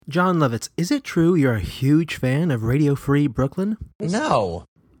John Lovitz, is it true you're a huge fan of Radio Free Brooklyn? No.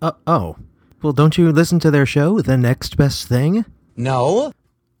 Oh. Well, don't you listen to their show, The Next Best Thing? No.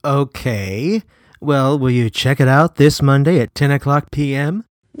 Okay. Well, will you check it out this Monday at 10 o'clock p.m.?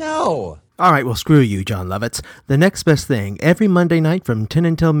 No. All right, well, screw you, John Lovitz. The Next Best Thing, every Monday night from 10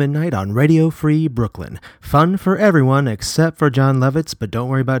 until midnight on Radio Free Brooklyn. Fun for everyone except for John Lovitz, but don't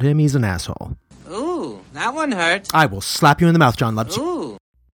worry about him, he's an asshole. Ooh, that one hurt. I will slap you in the mouth, John Lovitz. Ooh.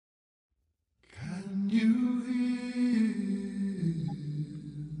 Can you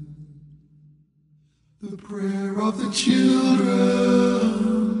hear the prayer of the children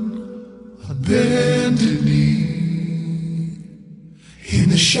on bended knee in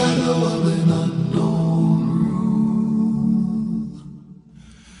the shadow of an unknown room?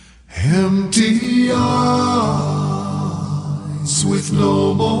 Empty eyes with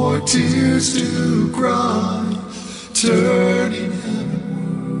no more tears to cry, turning heavenward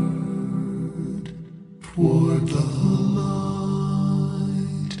toward the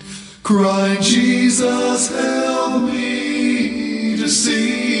light, crying, Jesus, help me to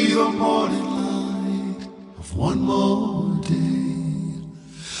see the morning light of one more day.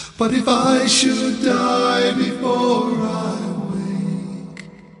 But if I should die before I wake,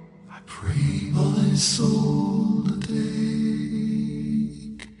 I pray my soul to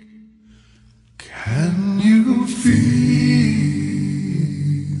take. Can you feel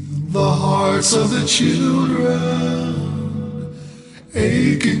the hearts of the children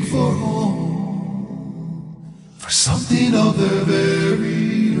aching for home, for something of their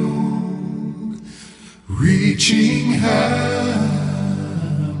very own, reaching hands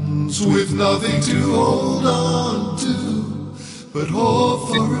with nothing to hold on to, but hope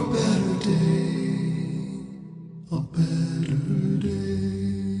for a better day, a better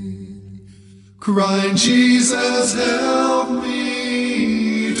day. Crying, Jesus, help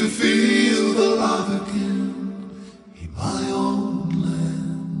me to feel the love again in my own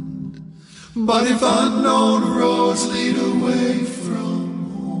land. But if unknown roads lead away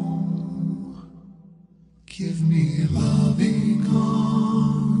from home, give me loving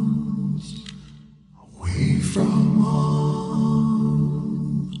arms away from harm.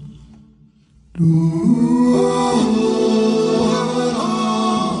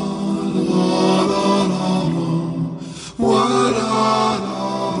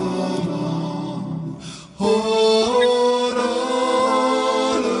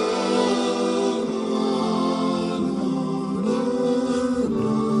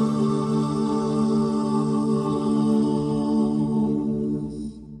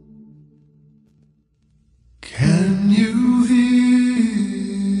 Can you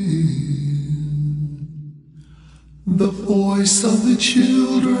hear the voice of the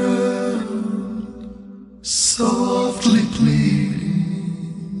children softly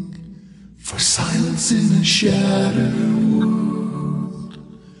pleading for silence in a shattered world?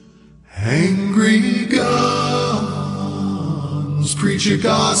 Angry guns preach a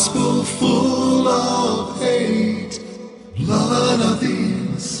gospel full of hate, blood of the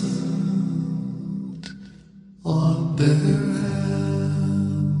innocent on their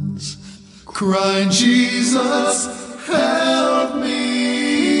hands, crying, Jesus, help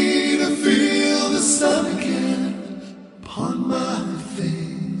me to feel the sun again upon my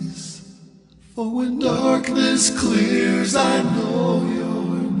face. For when darkness clears, I know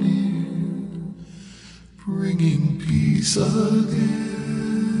you're near, bringing peace again.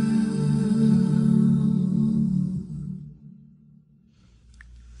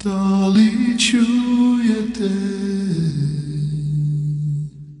 Dali czujete,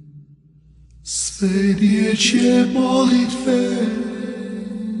 swe modlitwę.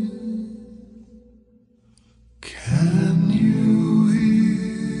 Can you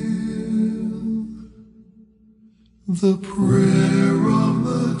hear the prayer of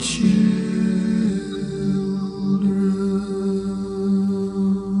the children?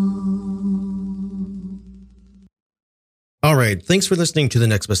 All right, thanks for listening to The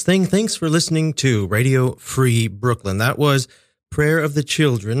Next Best Thing. Thanks for listening to Radio Free Brooklyn. That was Prayer of the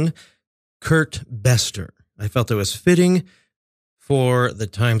Children, Kurt Bester. I felt it was fitting for the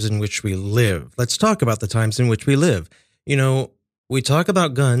times in which we live. Let's talk about the times in which we live. You know, we talk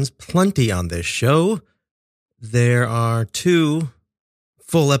about guns plenty on this show. There are 2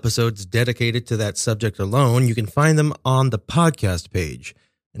 full episodes dedicated to that subject alone. You can find them on the podcast page.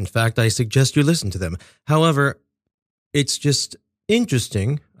 In fact, I suggest you listen to them. However, it's just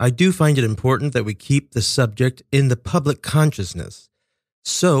interesting. I do find it important that we keep the subject in the public consciousness.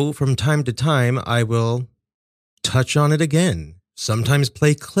 So, from time to time, I will touch on it again, sometimes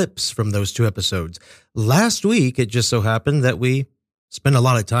play clips from those 2 episodes. Last week, it just so happened that we spent a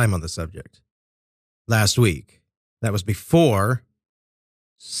lot of time on the subject last week. That was before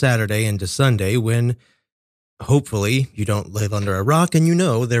Saturday into Sunday, when hopefully you don't live under a rock and you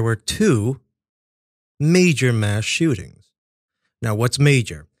know there were 2 major mass shootings. Now, what's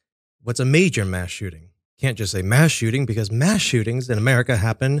major? What's a major mass shooting? Can't just say mass shooting, because mass shootings in America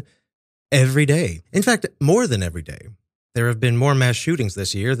happen every day. In fact, more than every day. There have been more mass shootings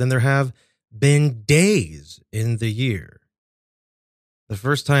this year than there have been days in the year. The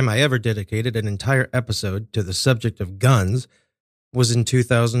first time I ever dedicated an entire episode to the subject of guns was in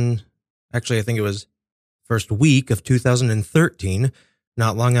 2000. Actually, I think it was first week of 2013,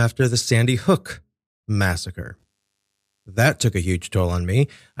 not long after the Sandy Hook massacre. That took a huge toll on me.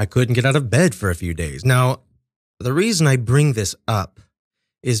 I couldn't get out of bed for a few days. Now, the reason I bring this up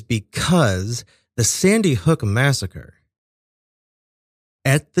is because the Sandy Hook massacre,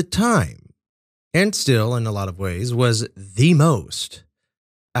 at the time, and still in a lot of ways, was the most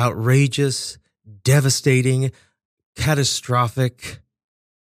outrageous, devastating, catastrophic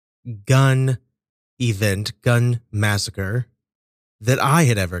gun massacre that I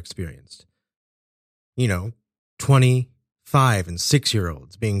had ever experienced. 25 and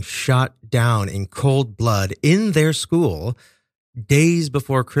 6-year-olds being shot down in cold blood in their school days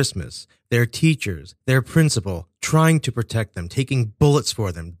before Christmas. Their teachers, their principal, trying to protect them, taking bullets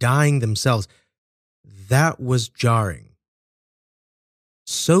for them, dying themselves. That was jarring.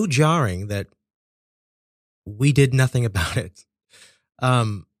 So jarring that we did nothing about it.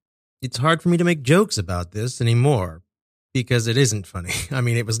 It's hard for me to make jokes about this anymore because it isn't funny. I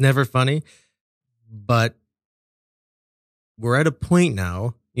mean, it was never funny, but we're at a point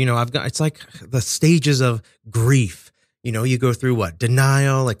now, it's like the stages of grief. You go through what?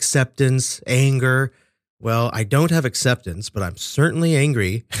 Denial, acceptance, anger. Well, I don't have acceptance, but I'm certainly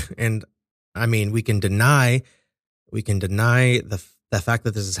angry. And I mean, we can deny the fact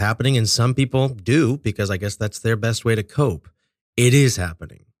that this is happening. And some people do, because I guess that's their best way to cope. It is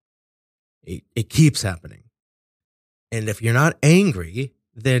happening. It keeps happening. And if you're not angry,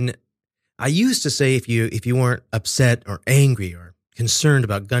 then I used to say if you weren't upset or angry or concerned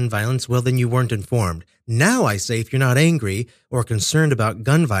about gun violence, well, then you weren't informed. Now I say if you're not angry or concerned about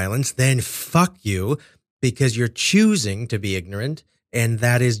gun violence, then fuck you, because you're choosing to be ignorant, and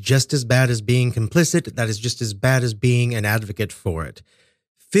that is just as bad as being complicit. That is just as bad as being an advocate for it.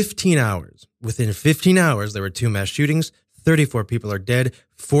 15 hours. Within 15 hours, there were 2 mass shootings. 34 people are dead.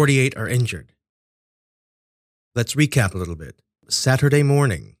 48 are injured. Let's recap a little bit. Saturday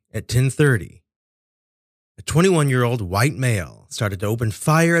morning at 10:30, a 21-year-old white male started to open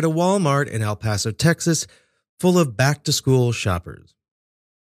fire at a Walmart in El Paso, Texas, full of back-to-school shoppers.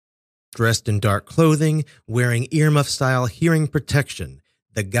 Dressed in dark clothing, wearing earmuff-style hearing protection,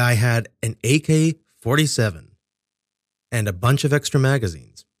 the guy had an AK-47 and a bunch of extra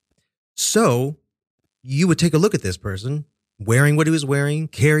magazines. So, you would take a look at this person, wearing what he was wearing,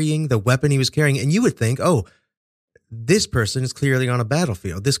 carrying the weapon he was carrying, and you would think, oh, this person is clearly on a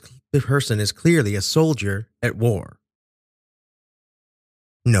battlefield. This person is clearly a soldier at war.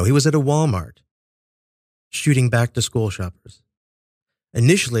 No, he was at a Walmart, shooting back-to-school shoppers.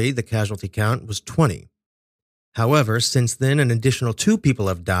 Initially, the casualty count was 20. However, since then, an additional 2 people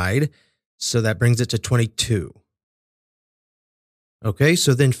have died, so that brings it to 22. Okay,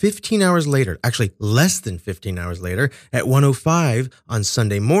 so then 15 hours later, actually less than 15 hours later, at 1:05 on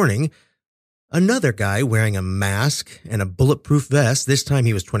Sunday morning, another guy wearing a mask and a bulletproof vest, this time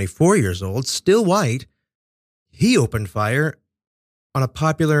he was 24 years old, still white, he opened fire on a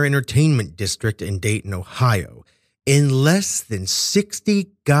popular entertainment district in Dayton, Ohio. In less than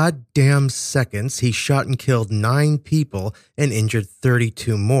 60 goddamn seconds, he shot and killed 9 people and injured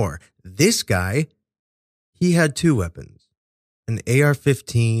 32 more. This guy, he had 2 weapons, an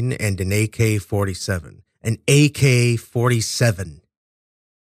AR-15 and an AK-47. An AK-47.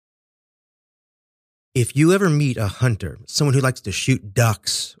 If you ever meet a hunter, someone who likes to shoot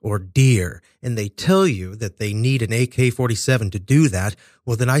ducks or deer, and they tell you that they need an AK-47 to do that,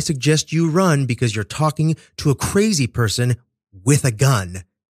 well, then I suggest you run, because you're talking to a crazy person with a gun.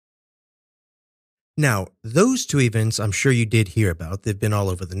 Now, those 2 events I'm sure you did hear about. They've been all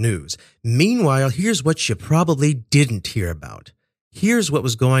over the news. Meanwhile, here's what you probably didn't hear about. Here's what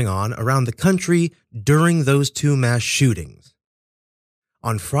was going on around the country during those 2 mass shootings.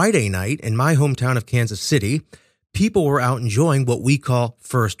 On Friday night, in my hometown of Kansas City, people were out enjoying what we call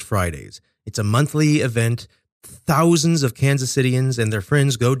First Fridays. It's a monthly event. Thousands of Kansas Cityans and their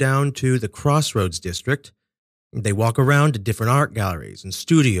friends go down to the Crossroads District. They walk around to different art galleries and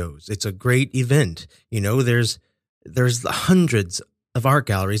studios. It's a great event. There's hundreds of art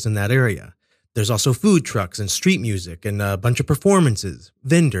galleries in that area. There's also food trucks and street music and a bunch of performances,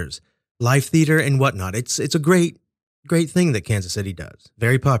 vendors, live theater and whatnot. It's a great thing that Kansas City does.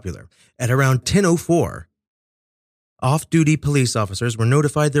 Very popular. At around 10:04, off-duty police officers were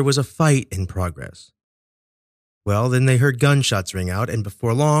notified there was a fight in progress. Well, then they heard gunshots ring out, and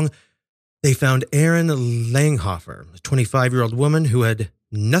before long, they found Erin Langhofer, a 25-year-old woman who had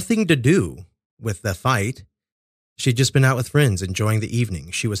nothing to do with the fight. She'd just been out with friends enjoying the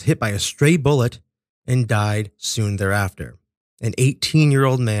evening. She was hit by a stray bullet and died soon thereafter. An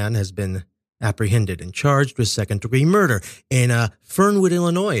 18-year-old man has been apprehended and charged with second-degree murder. In Fernwood,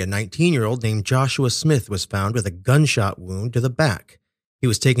 Illinois, a 19-year-old named Joshua Smith was found with a gunshot wound to the back. He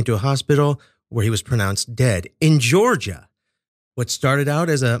was taken to a hospital where he was pronounced dead. In Georgia, what started out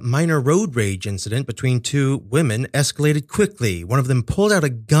as a minor road rage incident between two women escalated quickly. One of them pulled out a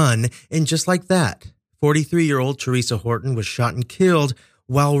gun, and just like that, 43-year-old Teresa Horton was shot and killed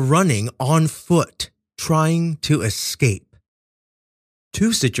while running on foot, trying to escape.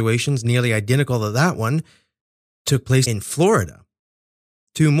 Two situations nearly identical to that one took place in Florida.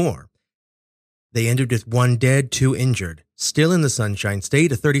 Two more. They ended with one dead, two injured. Still in the Sunshine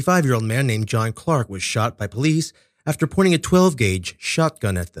State, a 35-year-old man named John Clark was shot by police after pointing a 12-gauge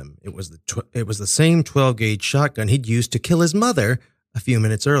shotgun at them. It was the same 12-gauge shotgun he'd used to kill his mother a few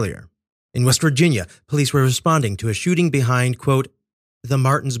minutes earlier. In West Virginia, police were responding to a shooting behind, quote, the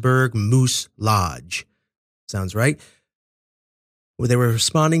Martinsburg Moose Lodge. Sounds right. They were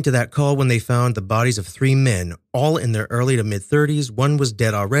responding to that call when they found the bodies of three men, all in their early to mid-30s. One was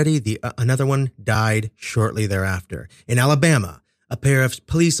dead already. Another one died shortly thereafter. In Alabama, a pair of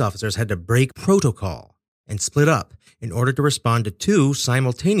police officers had to break protocol and split up in order to respond to two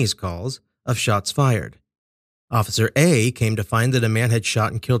simultaneous calls of shots fired. Officer A came to find that a man had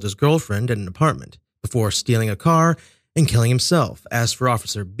shot and killed his girlfriend at an apartment before stealing a car and killing himself. As for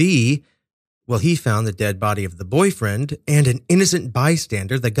Officer B, well, he found the dead body of the boyfriend and an innocent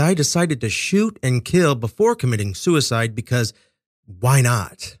bystander. The guy decided to shoot and kill before committing suicide because why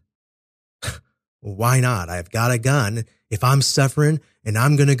not? Why not? I've got a gun. If I'm suffering and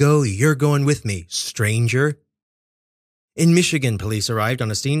I'm going to go, you're going with me, stranger. In Michigan, police arrived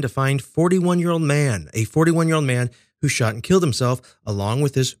on a scene to find a 41-year-old man who shot and killed himself along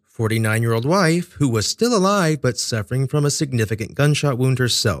with his 49-year-old wife, who was still alive but suffering from a significant gunshot wound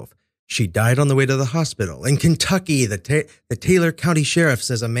herself. She died on the way to the hospital. In Kentucky, the Taylor County Sheriff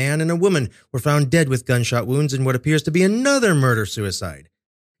says a man and a woman were found dead with gunshot wounds in what appears to be another murder-suicide.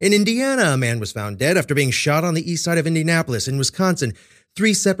 In Indiana, a man was found dead after being shot on the east side of Indianapolis. In Wisconsin,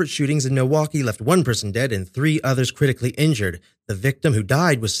 3 separate shootings in Milwaukee left one person dead and 3 others critically injured. The victim who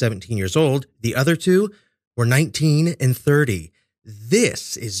died was 17 years old. The other 2 were 19 and 30.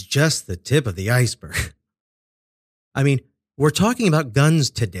 This is just the tip of the iceberg. I mean, we're talking about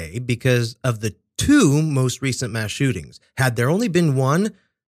guns today because of the 2 most recent mass shootings. Had there only been one,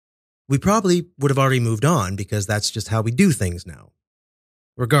 we probably would have already moved on because that's just how we do things now.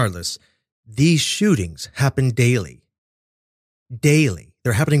 Regardless, these shootings happen daily. Daily.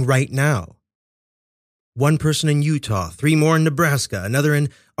 They're happening right now. 1 person in Utah, 3 more in Nebraska, another in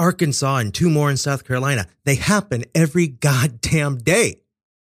Arkansas, and 2 more in South Carolina. They happen every goddamn day.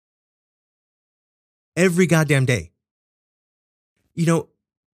 Every goddamn day. You know,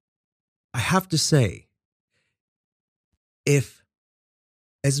 I have to say, if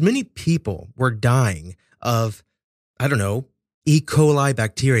as many people were dying of, I don't know, E. coli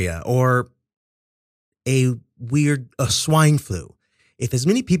bacteria or a swine flu, if as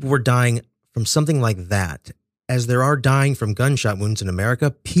many people were dying from something like that as there are dying from gunshot wounds in America,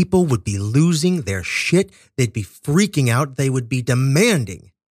 people would be losing their shit. They'd be freaking out. They would be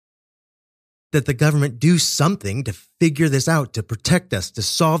demanding that the government do something to figure this out, to protect us, to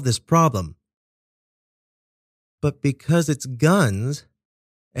solve this problem. But because it's guns,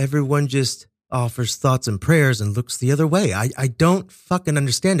 everyone just offers thoughts and prayers and looks the other way. I don't fucking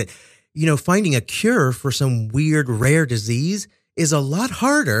understand it. You know, finding a cure for some weird, rare disease is a lot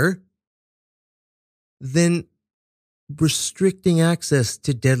harder than restricting access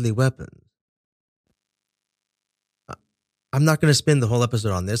to deadly weapons. I'm not going to spend the whole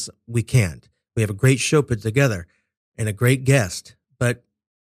episode on this. We can't. We have a great show put together and a great guest. But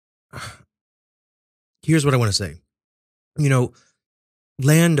here's what I want to say. You know,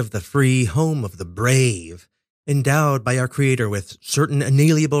 land of the free, home of the brave, endowed by our Creator with certain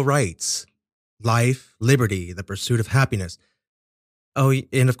inalienable rights, life, liberty, the pursuit of happiness. Oh,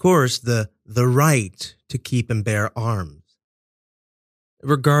 and of course, the right to keep and bear arms.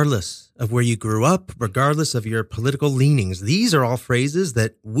 Regardless of where you grew up, regardless of your political leanings, these are all phrases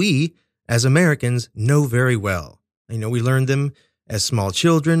that we, as Americans, know very well. You know, we learned them As small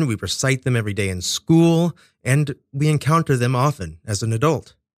children, we recite them every day in school, and we encounter them often as an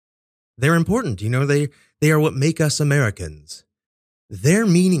adult. They're important, they are what make us Americans. They're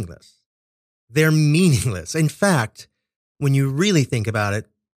meaningless. They're meaningless. In fact, when you really think about it,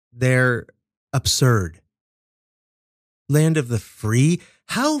 they're absurd. Land of the free?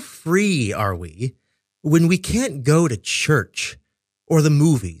 How free are we when we can't go to church or the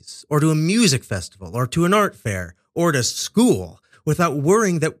movies or to a music festival or to an art fair or to school without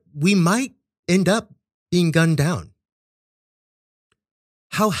worrying that we might end up being gunned down?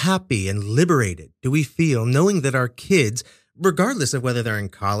 How happy and liberated do we feel knowing that our kids, regardless of whether they're in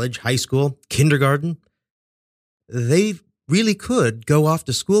college, high school, kindergarten, they really could go off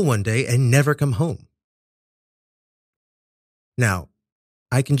to school one day and never come home? Now,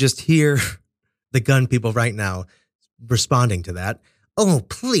 I can just hear the gun people right now responding to that. Oh,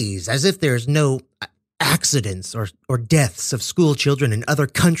 please, as if there's no accidents or deaths of school children in other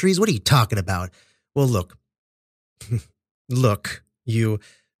countries. What are you talking about? Well, look, you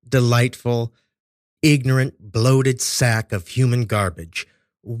delightful, ignorant, bloated sack of human garbage.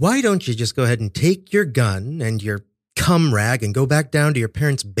 Why don't you just go ahead and take your gun and your cum rag and go back down to your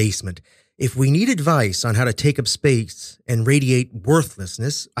parents' basement? If we need advice on how to take up space and radiate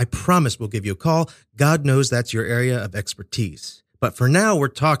worthlessness, I promise we'll give you a call. God knows that's your area of expertise. But for now, we're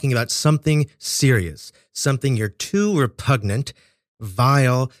talking about something serious, something you're too repugnant,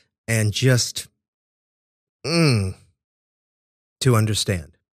 vile, and just to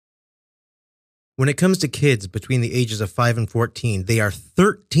understand. When it comes to kids between the ages of 5 and 14, they are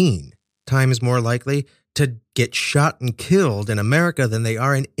 13 times more likely to get shot and killed in America than they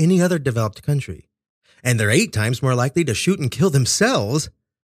are in any other developed country. And they're 8 times more likely to shoot and kill themselves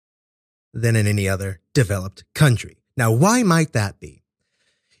than in any other developed country. Now, why might that be?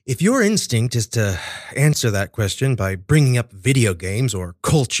 If your instinct is to answer that question by bringing up video games or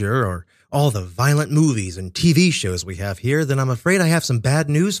culture or all the violent movies and TV shows we have here, then I'm afraid I have some bad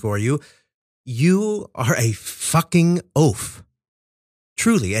news for you. You are a fucking oaf.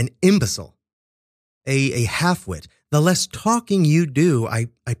 Truly, an imbecile. A halfwit. The less talking you do, I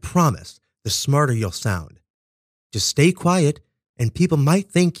promise, the smarter you'll sound. Just stay quiet, and people might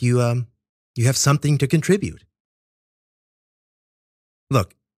think you have something to contribute.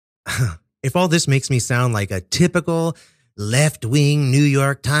 Look, if all this makes me sound like a typical left-wing New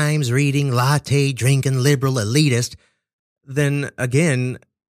York Times reading, latte drinking liberal elitist, then again,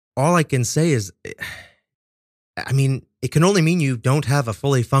 all I can say is, it can only mean you don't have a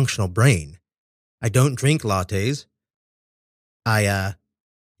fully functional brain. I don't drink lattes. I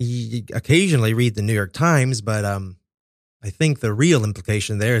occasionally read the New York Times, but I think the real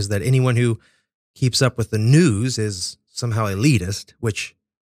implication there is that anyone who keeps up with the news is somehow elitist, which,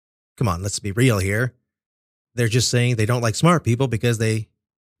 come on, let's be real here. They're just saying they don't like smart people because they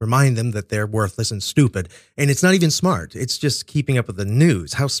remind them that they're worthless and stupid. And it's not even smart. It's just keeping up with the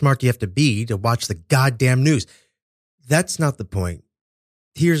news. How smart do you have to be to watch the goddamn news? That's not the point.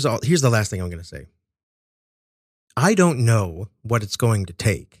 Here's the last thing I'm going to say. I don't know what it's going to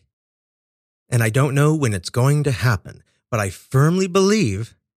take, and I don't know when it's going to happen, but I firmly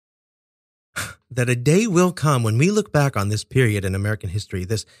believe that a day will come when we look back on this period in American history,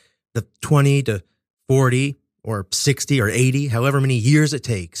 the 20 to 40 or 60 or 80, however many years it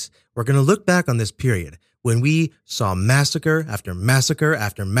takes. We're going to look back on this period when we saw massacre after massacre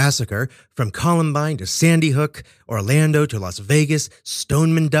after massacre, from Columbine to Sandy Hook, Orlando to Las Vegas,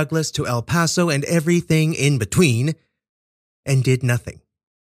 Stoneman Douglas to El Paso, and everything in between, and did nothing.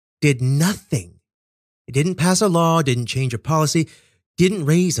 Did nothing. It didn't pass a law, didn't change a policy, didn't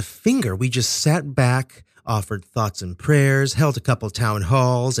raise a finger. We just sat back, offered thoughts and prayers, held a couple town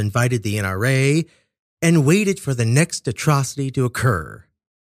halls, invited the NRA, and waited for the next atrocity to occur.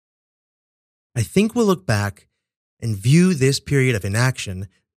 I think we'll look back and view this period of inaction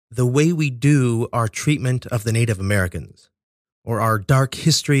the way we do our treatment of the Native Americans or our dark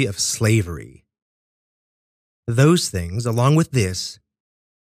history of slavery. Those things, along with this,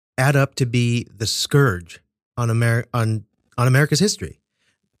 add up to be the scourge on America's history.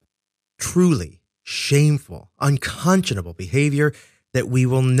 Truly shameful, unconscionable behavior that we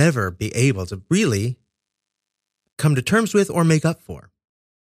will never be able to really come to terms with or make up for.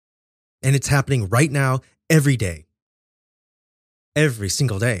 And it's happening right now, every day. Every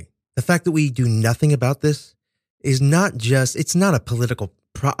single day. The fact that we do nothing about this is it's not a political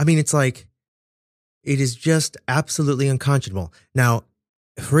it is just absolutely unconscionable. Now,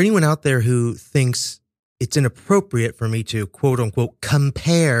 for anyone out there who thinks it's inappropriate for me to quote unquote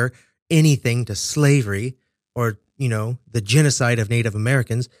compare anything to slavery or, the genocide of Native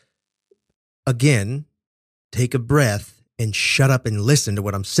Americans, again, take a breath and shut up and listen to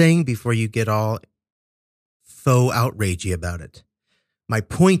what I'm saying before you get all faux outragey about it. My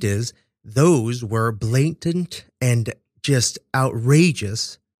point is, those were blatant and just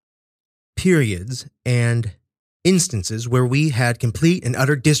outrageous periods and instances where we had complete and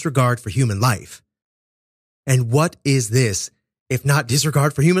utter disregard for human life. And what is this if not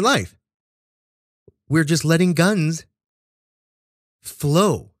disregard for human life? We're just letting guns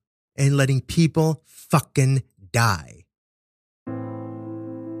flow and letting people fucking die.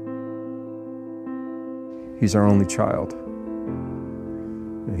 He's our only child.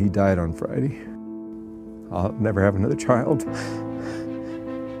 He died on Friday. I'll never have another child.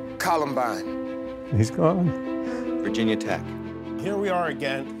 Columbine. He's gone. Virginia Tech. Here we are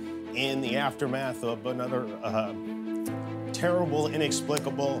again in the aftermath of another terrible,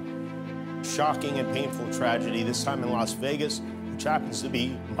 inexplicable, shocking, and painful tragedy, this time in Las Vegas, which happens to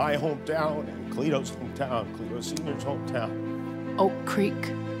be my hometown and Cleto's hometown, Cleto Sr.'s hometown. Oak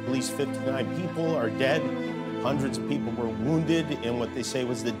Creek. At least 59 people are dead. Hundreds of people were wounded in what they say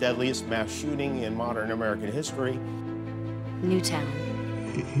was the deadliest mass shooting in modern American history. Newtown.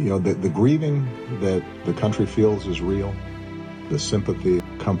 You know, the grieving that the country feels is real, the sympathy,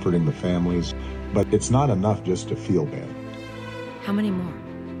 comforting the families, but it's not enough just to feel bad. How many more?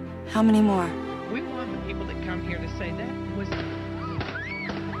 How many more? We want the people that come here to say that was...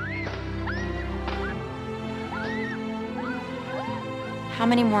 How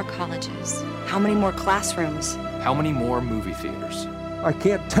many more colleges? How many more classrooms? How many more movie theaters? I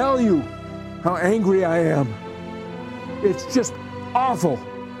can't tell you how angry I am. It's just awful.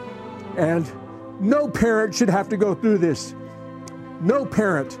 And no parent should have to go through this. No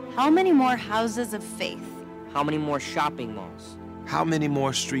parent. How many more houses of faith? How many more shopping malls? How many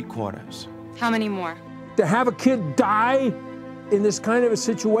more street corners? How many more? To have a kid die in this kind of a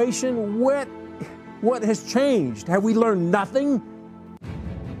situation, what has changed? Have we learned nothing?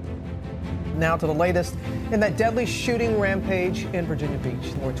 Now to the latest in that deadly shooting rampage in Virginia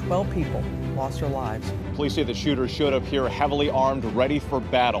Beach, where 12 people lost their lives. Police say the shooter showed up here heavily armed, ready for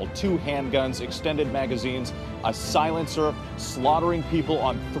battle. 2 handguns, extended magazines, a silencer, slaughtering people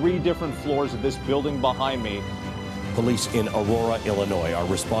on 3 different floors of this building behind me. Police in Aurora, Illinois are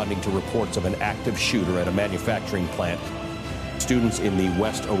responding to reports of an active shooter at a manufacturing plant. Students in the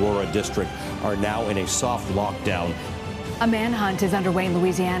West Aurora district are now in a soft lockdown. A manhunt is underway in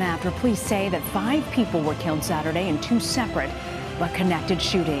Louisiana after police say that 5 people were killed Saturday in 2 separate but connected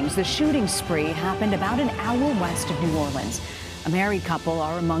shootings. The shooting spree happened about an hour west of New Orleans. A married couple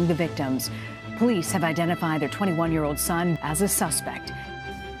are among the victims. Police have identified their 21-year-old son as a suspect.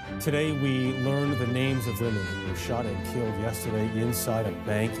 Today, we learned the names of women who were shot and killed yesterday inside a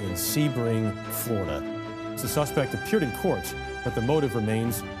bank in Sebring, Florida. The suspect appeared in court, but the motive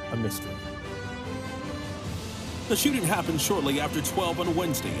remains a mystery. The shooting happened shortly after 12 on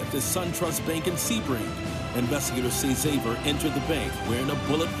Wednesday at the SunTrust Bank in Sebring. Investigators say Xavier entered the bank wearing a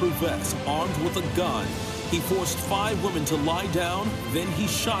bulletproof vest, armed with a gun. He forced 5 women to lie down, then he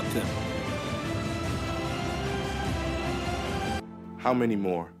shot them. How many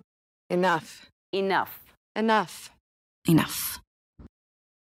more? Enough. Enough. Enough. Enough.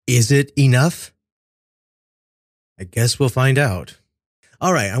 Is it enough? I guess we'll find out.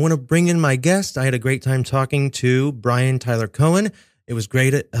 All right, I want to bring in my guest. I had a great time talking to Brian Tyler Cohen. It was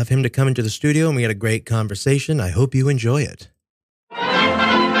great of him to come into the studio, and we had a great conversation. I hope you enjoy it.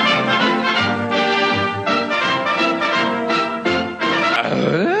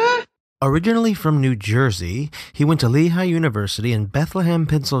 Originally from New Jersey, he went to Lehigh University in Bethlehem,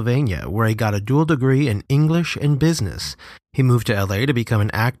 Pennsylvania, where he got a dual degree in English and business. He moved to LA to become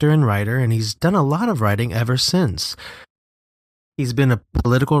an actor and writer, and he's done a lot of writing ever since. He's been a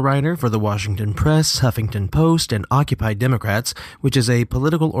political writer for the Washington Press, Huffington Post, and Occupy Democrats, which is a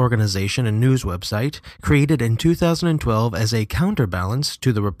political organization and news website created in 2012 as a counterbalance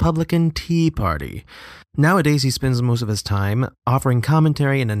to the Republican Tea Party. Nowadays, he spends most of his time offering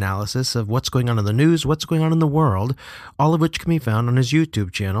commentary and analysis of what's going on in the news, what's going on in the world, all of which can be found on his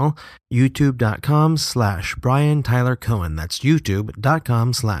YouTube channel, youtube.com/Brian Tyler Cohen. That's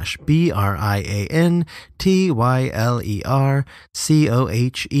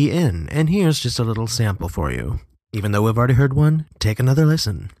youtube.com/BrianTylerCohen. And here's just a little sample for you. Even though we've already heard one, take another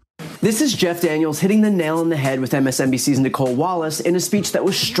listen. This is Jeff Daniels hitting the nail on the head with MSNBC's Nicole Wallace in a speech that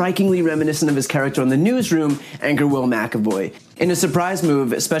was strikingly reminiscent of his character on The Newsroom, anchor Will McAvoy. In a surprise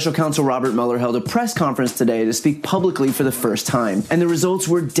move, special counsel Robert Mueller held a press conference today to speak publicly for the first time, and the results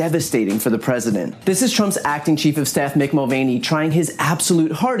were devastating for the president. This is Trump's acting chief of staff, Mick Mulvaney, trying his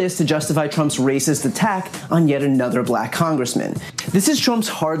absolute hardest to justify Trump's racist attack on yet another black congressman. This is Trump's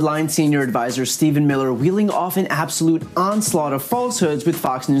hardline senior advisor, Stephen Miller, wheeling off an absolute onslaught of falsehoods with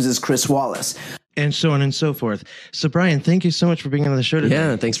Fox News' Chris Wallace. And so on and so forth. So, Brian, thank you so much for being on the show today.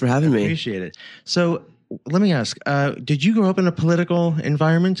 Yeah, thanks for having me. Appreciate it. So, let me ask, did you grow up in a political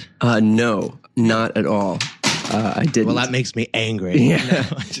environment? No, not at all. I didn't. Well, that makes me angry. Yeah.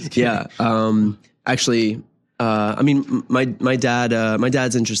 No, just yeah. Actually, I mean, my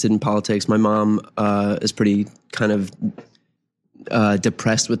dad's interested in politics. My mom is pretty kind of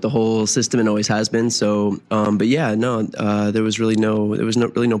depressed with the whole system and always has been. So, but yeah, no, there was really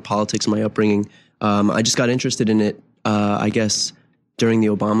no politics in my upbringing. I just got interested in it, I guess, during the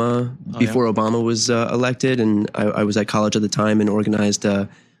before Obama was elected, and I was at college at the time and organized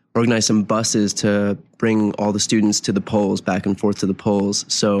some buses to bring all the students to the polls, back and forth to the polls.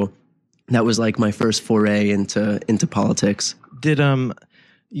 So that was like my first foray into politics. Did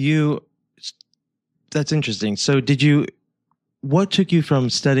you? That's interesting. So what took you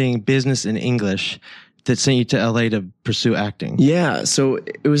from studying business and English that sent you to LA to pursue acting? Yeah, so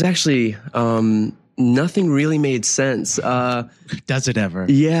it was actually nothing really made sense. Does it ever?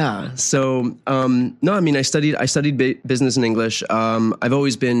 Yeah. So no, I mean, I studied business and English. I've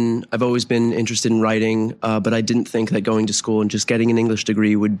always been interested in writing, but I didn't think that going to school and just getting an English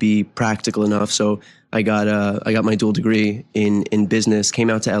degree would be practical enough. So I got my dual degree in business. Came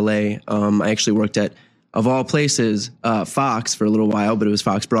out to LA. I actually worked at, of all places, Fox for a little while, but it was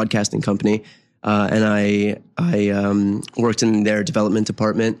Fox Broadcasting Company, and I worked in their development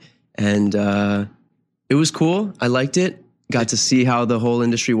department, and it was cool. I liked it. Got to see how the whole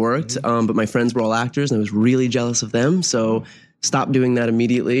industry worked. But my friends were all actors, and I was really jealous of them. So stopped doing that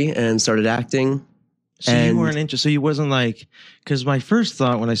immediately and started acting. So you weren't interested. So you wasn't like, because my first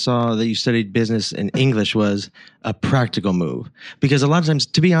thought when I saw that you studied business and English was a practical move. Because a lot of times,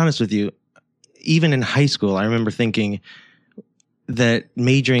 to be honest with you, even in high school, I remember thinking that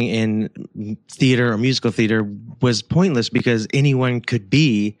majoring in theater or musical theater was pointless because anyone could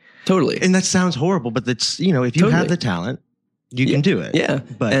be. Totally. And that sounds horrible, but that's, if you have the talent, you can do it. Yeah.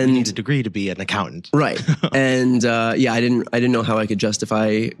 But you need a degree to be an accountant. Right. And I didn't know how I could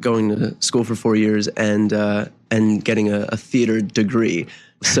justify going to school for 4 years and getting a theater degree.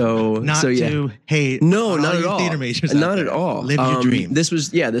 So not at all. Theater majors not at all. Live your dream. This was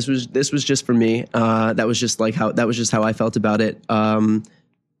just for me. That was just how I felt about it.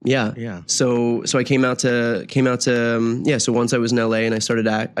 Yeah. So I came out to so once I was in LA and I started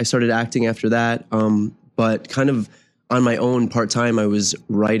acting after that. But kind of on my own part-time, I was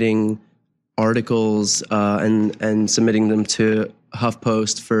writing articles and submitting them to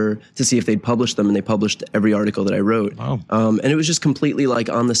HuffPost to see if they'd publish them, and they published every article that I wrote. Wow. And it was just completely like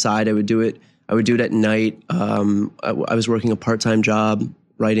on the side. I would do it at night. I was working a part-time job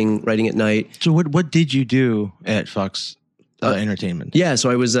writing at night. So what did you do at Fox Entertainment? Yeah, so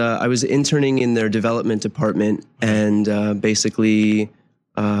I was interning in their development department, and basically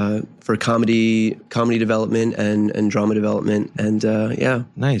for comedy development and drama development, and yeah.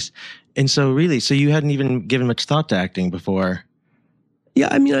 Nice. And so you hadn't even given much thought to acting before? Yeah,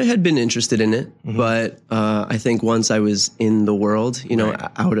 I mean, I had been interested in it, but I think once I was in the world,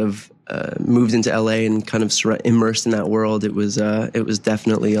 moved into LA and kind of immersed in that world, it was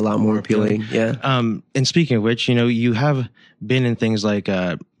definitely a lot more appealing. Yeah. And speaking of which, you have been in things like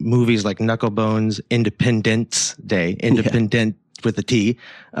movies like Knucklebones, Independence Day, with a T,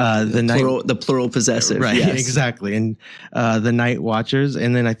 the plural possessive, right? Yes. Exactly, and The Night Watchers,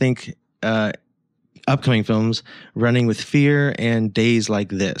 and then I think upcoming films, Running with Fear and Days Like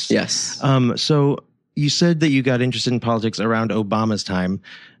This. Yes. So you said that you got interested in politics around Obama's time.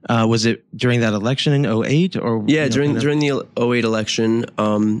 Was it during that election in 2008 or? Yeah, during the 2008 election.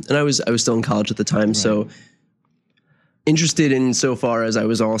 And I was still in college at the time. Right. So interested in so far as I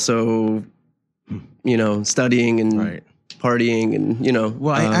was also, studying and partying and,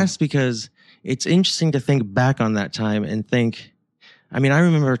 Well, I asked because it's interesting to think back on that time and think, I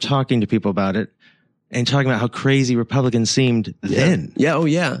remember talking to people about it and talking about how crazy Republicans seemed then. Yeah. Oh,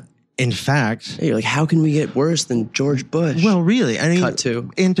 yeah. In fact, you're like, how can we get worse than George Bush? Well, really, cut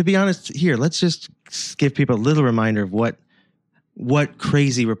to. And to be honest, here, let's just give people a little reminder of what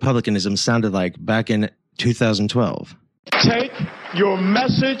crazy republicanism sounded like back in 2012. Take your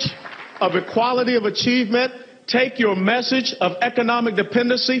message of equality of achievement. Take your message of economic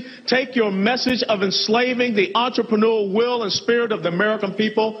dependency. Take your message of enslaving the entrepreneurial will and spirit of the American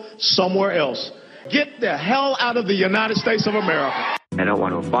people somewhere else. Get the hell out of the United States of America. I don't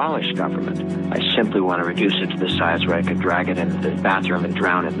want to abolish government. I simply want to reduce it to the size where I could drag it into the bathroom and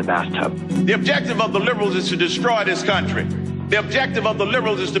drown it in the bathtub. The objective of the liberals is to destroy this country. The objective of the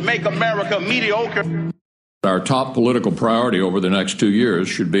liberals is to make America mediocre. Our top political priority over the next 2 years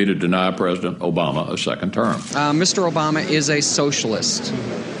should be to deny President Obama a second term. Mr. Obama is a socialist,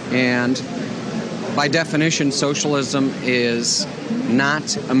 and by definition, socialism is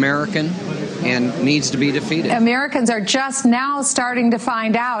not American and needs to be defeated. Americans are just now starting to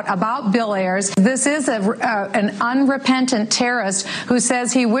find out about Bill Ayers. This is an unrepentant terrorist who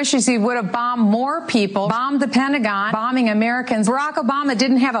says he wishes he would have bombed more people, bombed the Pentagon, bombing Americans. Barack Obama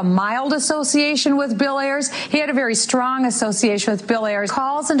didn't have a mild association with Bill Ayers. He had a very strong association with Bill Ayers.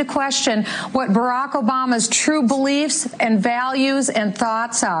 Calls into question what Barack Obama's true beliefs and values and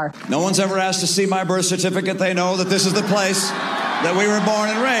thoughts are. No one's ever asked to see my birth certificate. They know that this is the place that we were born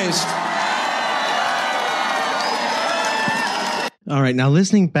and raised. All right, now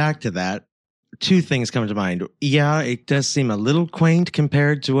listening back to that, two things come to mind. Yeah, it does seem a little quaint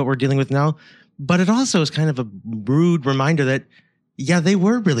compared to what we're dealing with now, but it also is kind of a rude reminder that, yeah, they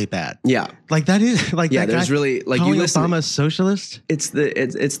were really bad. Yeah. Like that is like yeah, that there's guy really like calling you listen, Obama a socialist. It's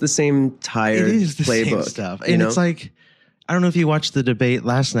the same tired it is the playbook same stuff. And it's like, I don't know if you watched the debate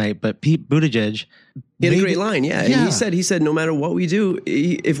last night, but Pete Buttigieg, he had a great line. Yeah. And he said, no matter what we do,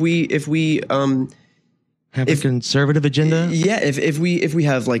 if we have a conservative agenda. Yeah. If we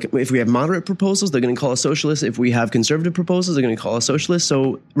have moderate proposals, they're going to call us socialists. If we have conservative proposals, they're going to call us socialists.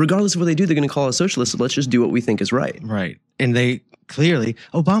 So regardless of what they do, they're going to call us socialists. So let's just do what we think is right. Right. And they clearly,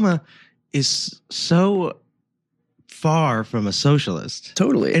 Obama is so far from a socialist.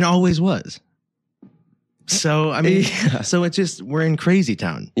 Totally. And always was. So, I mean, so it's just, we're in crazy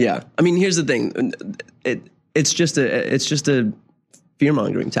town. Yeah. I mean, here's the thing. It's just a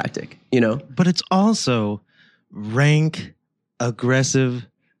fear-mongering tactic, But it's also rank, aggressive,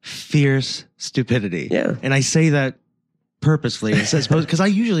 fierce stupidity. Yeah. And I say that purposely, because I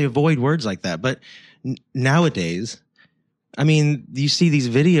usually avoid words like that. But nowadays, I mean, you see these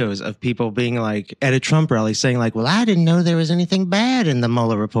videos of people being like at a Trump rally saying like, well, I didn't know there was anything bad in the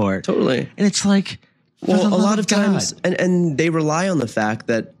Mueller report. Totally. And it's like, well, a lot of times, and they rely on the fact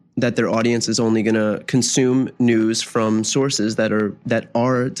that their audience is only going to consume news from sources that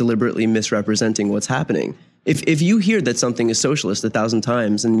are deliberately misrepresenting what's happening. If you hear that something is socialist 1,000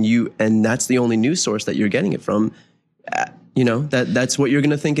 times and that's the only news source that you're getting it from, that's what you're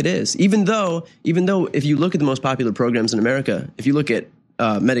going to think it is. Even though if you look at the most popular programs in America, if you look at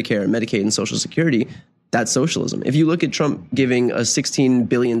Medicare, Medicaid, and Social Security, that's socialism. If you look at Trump giving a $16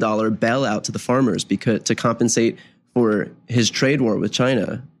 billion bailout to the farmers to compensate for his trade war with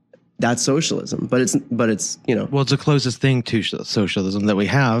China, that's socialism. But it's well, it's the closest thing to socialism that we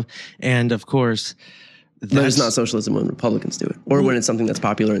have, and of course, it's not socialism when Republicans do it, or when it's something that's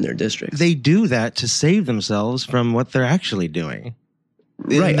popular in their district. They do that to save themselves from what they're actually doing.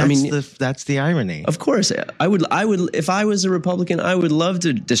 Right. I mean, that's the irony. Of course, I would. If I was a Republican, I would love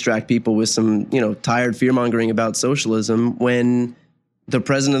to distract people with some, tired fear mongering about socialism when the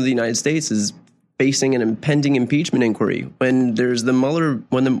president of the United States is facing an impending impeachment inquiry. When there's the Mueller,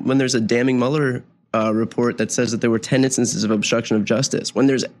 when there's a damning Mueller report that says that there were 10 instances of obstruction of justice. When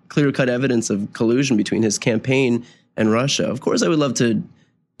there's clear-cut evidence of collusion between his campaign and Russia, of course, I would love to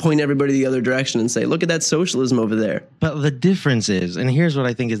point everybody the other direction and say, look at that socialism over there. But the difference is, and here's what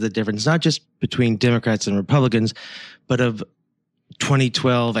I think is the difference, not just between Democrats and Republicans, but of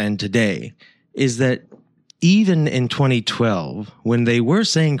 2012 and today, is that even in 2012, when they were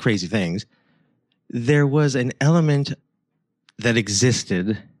saying crazy things, there was an element that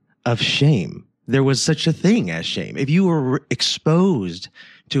existed of shame. There was such a thing as shame. If you were exposed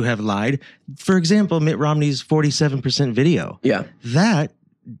to have lied, for example, Mitt Romney's 47% video, that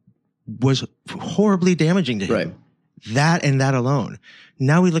was horribly damaging to him. Right. That and that alone.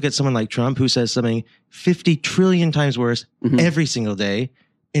 Now we look at someone like Trump who says something 50 trillion times worse every single day,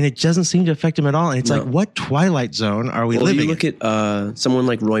 and it doesn't seem to affect him at all. And it's like, what twilight zone are we living in? You look at someone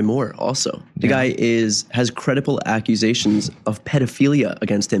like Roy Moore also. The guy has credible accusations of pedophilia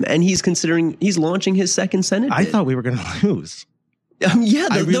against him, and he's launching his second Senate bid. I thought we were going to lose. The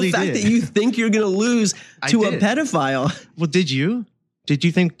fact that you think you're going to lose to a pedophile. Well, did you? Did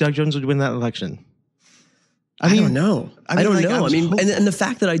you think Doug Jones would win that election? I don't know. I don't know. And the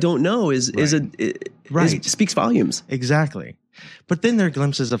fact that I don't know speaks volumes. Exactly. But then there are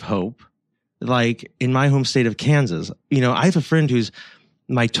glimpses of hope. Like in my home state of Kansas, I have a friend who's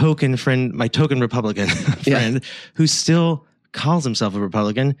my token Republican friend who still calls himself a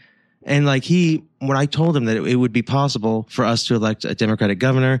Republican. And when I told him that it would be possible for us to elect a Democratic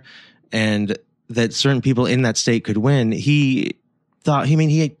governor and that certain people in that state could win, he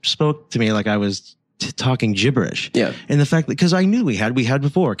spoke to me like I was talking gibberish. Yeah. And the fact that, because I knew we had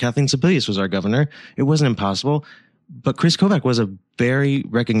before, Kathleen Sebelius was our governor. It wasn't impossible, but Chris Kovac was a very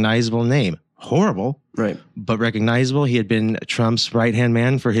recognizable name. Horrible, right? But recognizable. He had been Trump's right-hand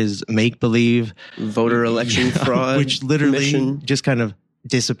man for his make-believe voter election fraud, which literally just kind of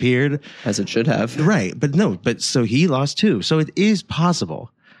disappeared, as it should have. Right, but so he lost too. So it is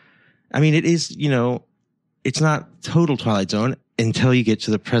possible. I mean, it is. It's not total Twilight Zone until you get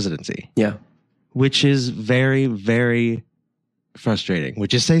to the presidency. Yeah, which is very, very frustrating.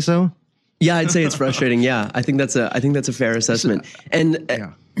 Would you say so? Yeah, I'd say it's frustrating. Yeah, I think that's a fair assessment.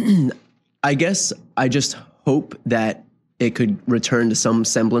 And I guess I just hope that it could return to some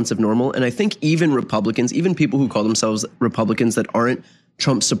semblance of normal. And I think even Republicans, even people who call themselves Republicans that aren't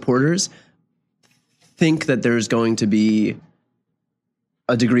Trump supporters, think that there's going to be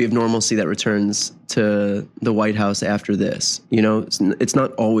a degree of normalcy that returns to the White House after this. It's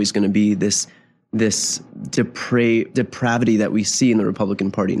not always going to be this depravity that we see in the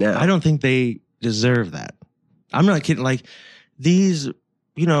Republican Party now. I don't think they deserve that. I'm not kidding. Like these,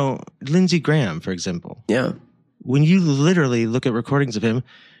 Lindsey Graham, for example. Yeah. When you literally look at recordings of him,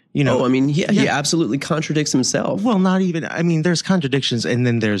 he absolutely contradicts himself. Well, not even, there's contradictions and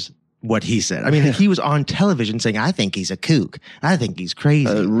then there's what he said. He was on television saying, I think he's a kook. I think he's crazy.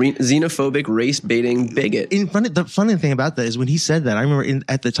 Xenophobic, race-baiting bigot. The funny thing about that is when he said that, I remember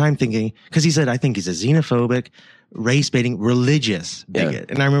at the time thinking, because he said, I think he's a xenophobic, race-baiting, religious bigot.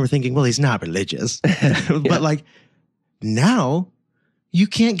 And I remember thinking, well, he's not religious. But like now, you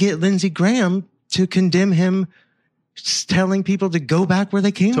can't get Lindsey Graham to condemn him telling people to go back where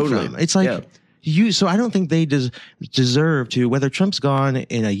they came from. It's like... So I don't think they deserve to, whether Trump's gone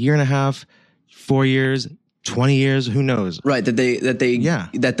in a year and a half, 4 years, 20 years, who knows? Right. That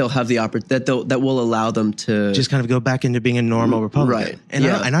they'll have the opportunity, that will allow them to just kind of go back into being a normal Republican. Right. And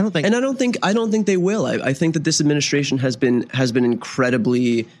I don't think they will. I think that this administration has been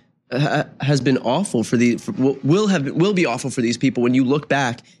incredibly, has been awful will be awful for these people when you look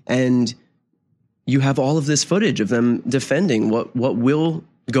back and you have all of this footage of them defending what will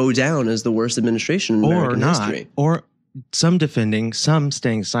go down as the worst administration in American history. Or some defending, some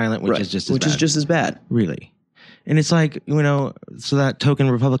staying silent, which is just as bad. Really. And it's like, so that token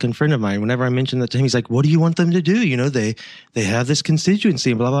Republican friend of mine, whenever I mention that to him, he's like, what do you want them to do? They have this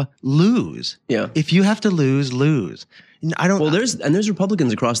constituency and blah, blah, lose. Yeah. If you have to lose. There's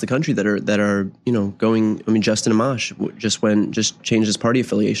Republicans across the country that are going. Justin Amash just changed his party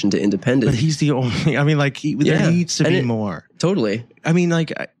affiliation to independent. But he's the only. There needs to be more. Totally.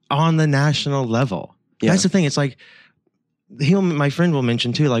 On the national level. Yeah. That's the thing. It's like my friend will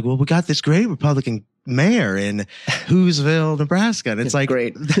mention too. Like, well, we got this great Republican mayor in Whoville, Nebraska, and it's like,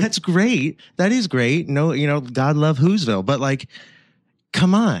 great. That's great. That is great. No, God love Whoville, but like,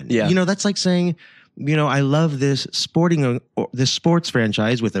 come on. Yeah. That's like saying, I love this sports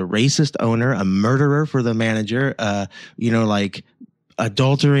franchise with a racist owner, a murderer for the manager, like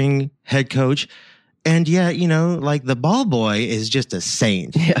adultering head coach. And like the ball boy is just a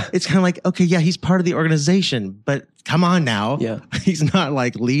saint. Yeah. It's kind of like, okay, yeah, he's part of the organization, but come on now. Yeah. He's not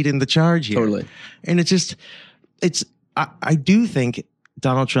like leading the charge here. Totally. And I do think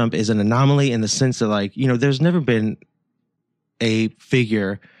Donald Trump is an anomaly in the sense that like, there's never been a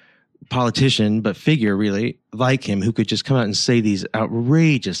politician really like him who could just come out and say these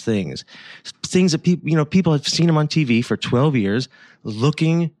outrageous things that people have seen him on TV for 12 years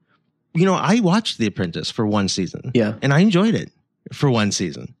looking. I watched The Apprentice for one season. Yeah. And I enjoyed it for one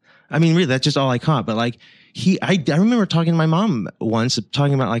season. Really, that's just all I caught. But like I remember talking to my mom once,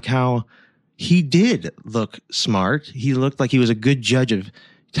 talking about like how he did look smart. He looked like he was a good judge of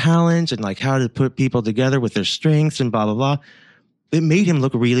talent and like how to put people together with their strengths and blah, blah, blah. It made him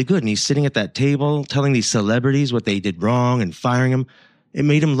look really good. And he's sitting at that table telling these celebrities what they did wrong and firing them. It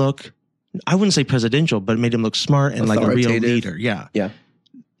made him look, I wouldn't say presidential, but it made him look smart and like a real leader. Yeah. Yeah.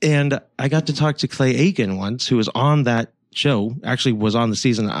 And I got to talk to Clay Aiken once, who was on that show, actually was on the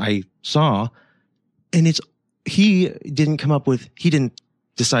season I saw. And he didn't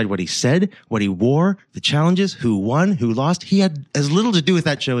decide what he said, what he wore, the challenges, who won, who lost. He had as little to do with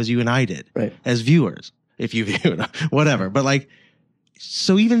that show as you and I did, right? As viewers, if you viewed, whatever. But like,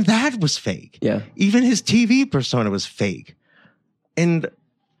 so even that was fake. Yeah. Even his TV persona was fake. And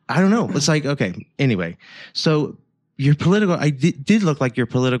I don't know. It's like, okay, anyway. So your political, did look like your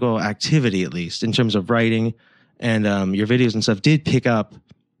political activity, at least in terms of writing and your videos and stuff, did pick up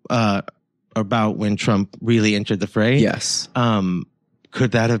about when Trump really entered the fray. Yes.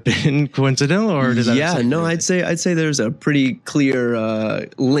 Could that have been coincidental, or did that? Yeah, no, I'd say there's a pretty clear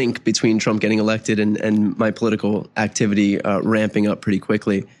link between Trump getting elected and my political activity ramping up pretty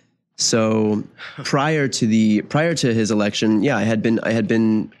quickly. So prior to his election, yeah, I had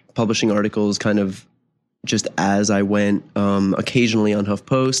been publishing articles kind of just as I went, occasionally on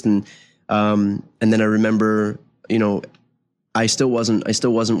HuffPost, and then I remember, I still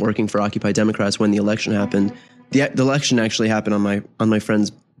wasn't working for Occupy Democrats when the election happened. The election actually happened on my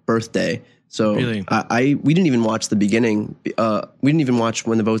friend's birthday. So really? We didn't even watch the beginning. We didn't even watch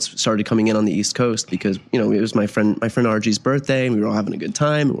when the votes started coming in on the East Coast, because it was my friend RG's birthday, and we were all having a good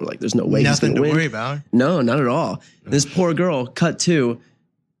time, and we're like, there's no way he's going to win. Nothing to worry about. No, not at all. This poor girl, cut to,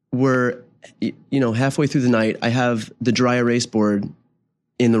 we're halfway through the night. I have the dry erase board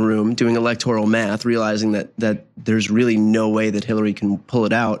in the room doing electoral math, realizing that there's really no way that Hillary can pull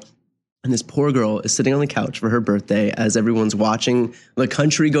it out. And this poor girl is sitting on the couch for her birthday as everyone's watching the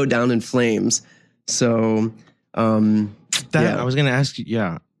country go down in flames. So, I was going to ask you.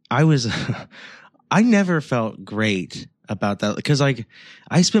 Yeah, I never felt great about that, because I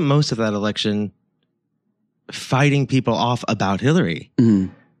spent most of that election fighting people off about Hillary,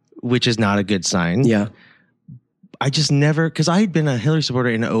 which is not a good sign. Yeah. I just never, because I had been a Hillary supporter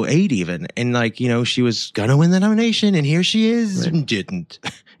in 2008 even. And she was going to win the nomination, and here she is, and didn't.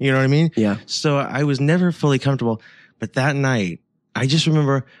 You know what I mean? Yeah. So I was never fully comfortable. But that night, I just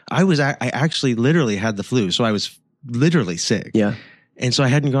remember I actually literally had the flu. So I was literally sick. Yeah. And so I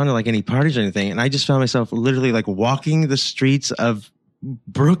hadn't gone to any parties or anything. And I just found myself literally walking the streets of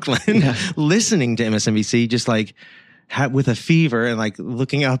Brooklyn, listening to MSNBC, just with a fever, and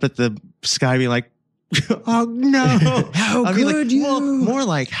looking up at the sky, being like, oh no! How could you? Well, more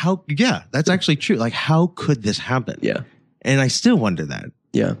like how? Yeah, that's actually true. How could this happen? Yeah, and I still wonder that.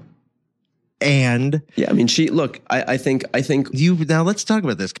 Yeah, and yeah. I mean, I think you. Now let's talk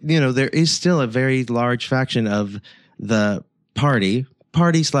about this. There is still a very large faction of the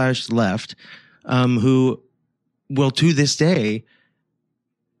party/left, who will to this day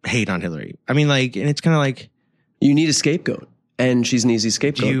hate on Hillary. I mean, and it's kind of you need a scapegoat, and she's an easy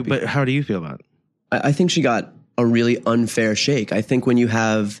scapegoat. But how do you feel about it? I think she got a really unfair shake. I think when you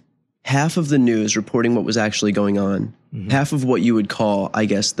have half of the news reporting what was actually going on, half of what you would call, I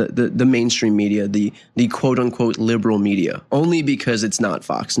guess, the mainstream media, the quote unquote liberal media, only because it's not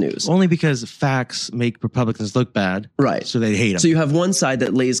Fox News. Only because facts make Republicans look bad. Right. So they hate them. So you have one side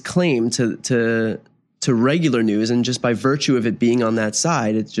that lays claim to regular news, and just by virtue of it being on that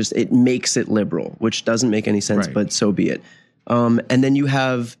side, it makes it liberal, which doesn't make any sense, but so be it. And then you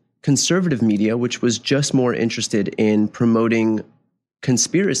have conservative media, which was just more interested in promoting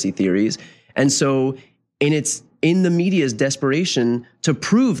conspiracy theories. And so in the media's desperation to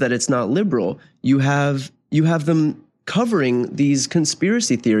prove that it's not liberal, you have them covering these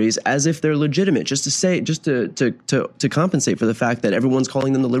conspiracy theories as if they're legitimate, just to compensate for the fact that everyone's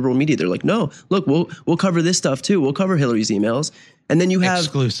calling them the liberal media. They're like, no, look, we'll cover this stuff too. We'll cover Hillary's emails. And then you have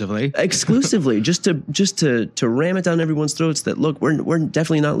exclusively just to ram it down everyone's throats that, look, we're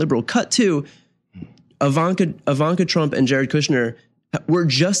definitely not liberal. Cut to Ivanka Trump and Jared Kushner were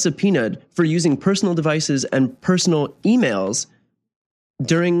just subpoenaed for using personal devices and personal emails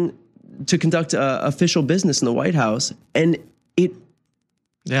to conduct official business in the White House, and it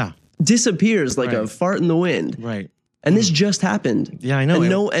disappears like a fart in the wind. Right. And this just happened. Yeah, I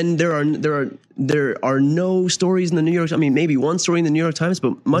know. And there are no stories in the New York. I mean, maybe one story in the New York Times,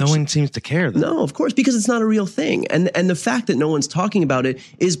 but no one seems to care. No, of course, because it's not a real thing. And the fact that no one's talking about it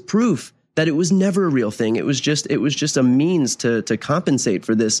is proof that it was never a real thing. It was just a means to compensate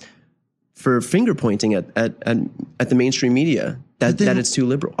for this, for finger pointing at the mainstream media that it's too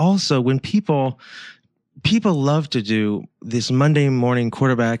liberal. Also, when people love to do this Monday morning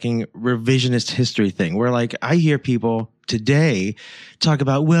quarterbacking revisionist history thing where I hear people today talk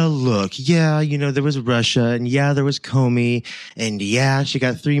about, well, look, yeah, there was Russia, and yeah, there was Comey, and yeah, she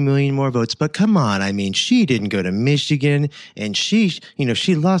got 3 million more votes, but come on, I mean, she didn't go to Michigan, and she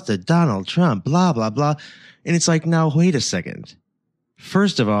lost to Donald Trump, blah, blah, blah. And it's now, wait a second.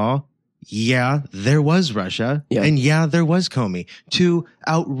 First of all, yeah, there was Russia, and yeah, there was Comey. Two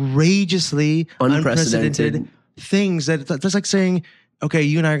outrageously unprecedented things that's like saying, okay,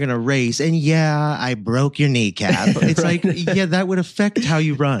 you and I are going to race, and yeah, I broke your kneecap. It's yeah, that would affect how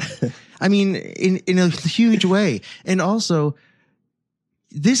you run. I mean, in a huge way. And also,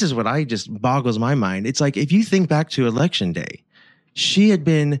 this is what just boggles my mind. It's if you think back to Election Day, she had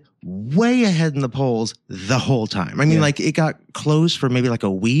been way ahead in the polls the whole time. I mean, it got close for maybe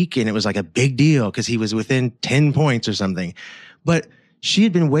a week, and it was a big deal because he was within 10 points or something. But she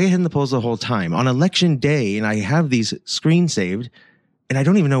had been way ahead in the polls the whole time. On Election Day, and I have these screen saved, and I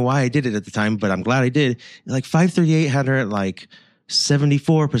don't even know why I did it at the time, but I'm glad I did. Like 538 had her at like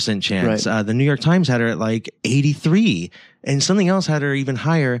 74% chance. Right. The New York Times had her at like 83, and something else had her even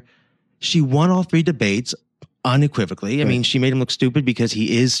higher. She won all 3 debates unequivocally. I mean, she made him look stupid because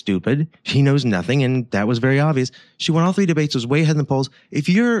he is stupid. He knows nothing, and that was very obvious. She won all 3 debates, was way ahead in the polls. If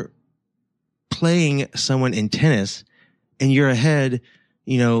you're playing someone in tennis and you're ahead,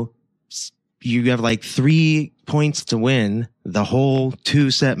 you know, you have like 3 points to win the whole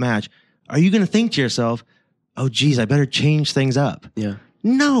 2-set match. Are you going to think to yourself, oh, geez, I better change things up? Yeah.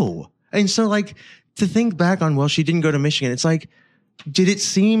 No. And so, like, to think back on, well, she didn't go to Michigan. It's like, did it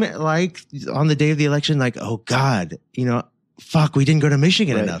seem like on the day of the election, like, oh, God, you know, fuck, we didn't go to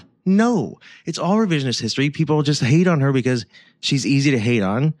Michigan enough? No. It's all revisionist history. People just hate on her because she's easy to hate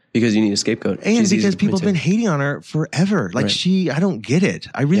on. Because you need a scapegoat. And She's because people have been hating on her forever. Like, I don't get it.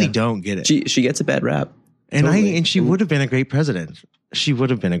 I really don't get it. She gets a bad rap. And Totally. she would have been a great president. She would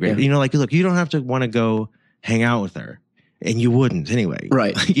have been a great, you know, like, look, you don't have to want to go hang out with her. And you wouldn't anyway.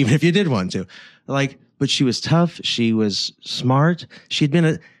 Right. Even if you did want to. Like, but she was tough. She was smart. She had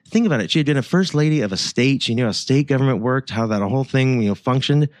been think about it. She had been a first lady of a state. She knew how state government worked, how that whole thing, you know,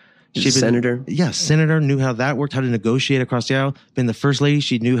 functioned. She'd been senator. Yeah, senator, knew how that worked, how to negotiate across the aisle. Been the first lady.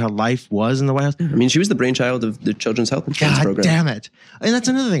 She knew how life was in the White House. I mean, she was the brainchild of the Children's Health Insurance God Program. damn it. And that's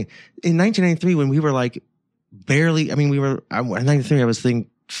another thing. In 1993, when we were like barely, I mean, in 93, I was thinking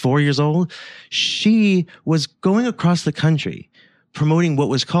 4 years old. She was going across the country promoting what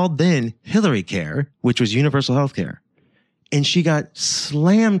was called then Hillary Care, which was universal health care. And she got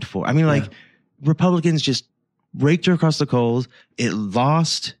slammed for, I mean, like Republicans just raked her across the coals. It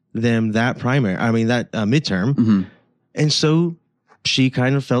lost them that primary, that midterm. Mm-hmm. And so she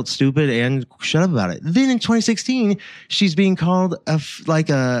kind of felt stupid and shut up about it. Then in 2016, she's being called a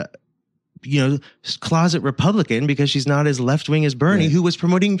closet Republican because she's not as left-wing as Bernie, who was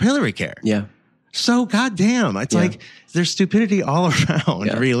promoting Hillary Care. Yeah. So goddamn, it's like there's stupidity all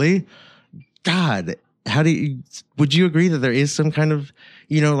around, really. God, would you agree that there is some kind of,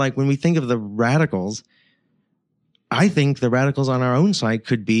 you know, like when we think of the radicals, I think the radicals on our own side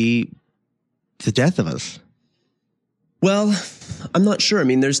could be the death of us. Well, I'm not sure. I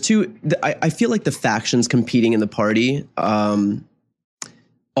mean, there's two. I feel like the factions competing in the party all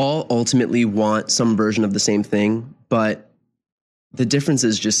ultimately want some version of the same thing, but the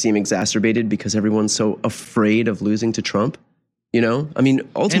differences just seem exacerbated because everyone's so afraid of losing to Trump. You know, I mean,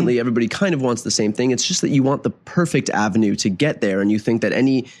 ultimately, everybody kind of wants the same thing. It's just that you want the perfect avenue to get there, and you think that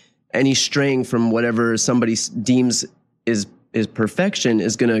any straying from whatever somebody deems is perfection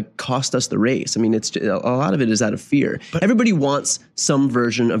is going to cost us the race. I mean, it's a lot of it is out of fear. But everybody wants some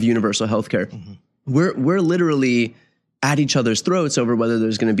version of universal health care. Mm-hmm. We're literally at each other's throats over whether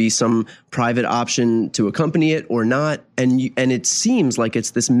there's going to be some private option to accompany it or not. And it seems like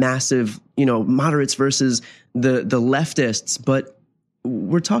it's this massive, you know, moderates versus the leftists, but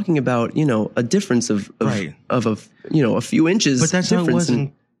we're talking about, you know, a difference of a few inches. But that's how it was.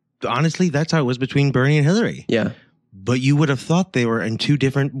 Honestly, that's how it was between Bernie and Hillary. Yeah. But you would have thought they were in two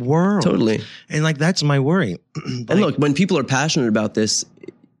different worlds. Totally. And like, that's my worry. And look, when people are passionate about this,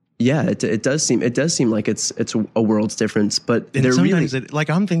 yeah, it does seem like it's a world's difference, but they're really like,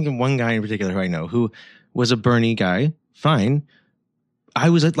 I'm thinking one guy in particular who I know who was a Bernie guy. Fine.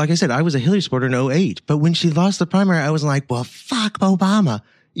 Like I said, I was a Hillary supporter in 2008, but when she lost the primary, I was like, well, fuck Obama.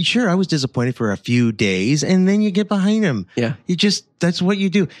 Sure, I was disappointed for a few days, and then you get behind him. Yeah. That's what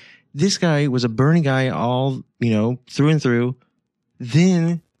you do. This guy was a Bernie guy all, you know, through and through,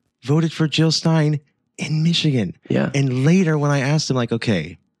 then voted for Jill Stein in Michigan. Yeah. And later when I asked him, like,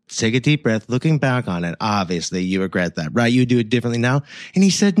 okay, take a deep breath, looking back on it, obviously you regret that, right? You do it differently now. And he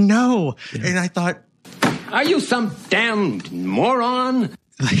said, no. Yeah. And I thought, are you some damned moron?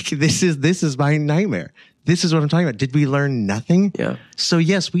 Like, this is my nightmare. This is what I'm talking about. Did we learn nothing? Yeah. So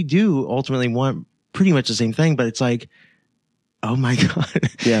yes, we do ultimately want pretty much the same thing, but it's like, oh my God.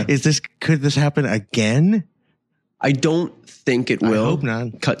 Yeah. Could this happen again? I don't think it will. I hope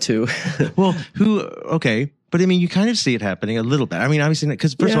not. Cut to. Well, okay. But I mean, you kind of see it happening a little bit. I mean, obviously,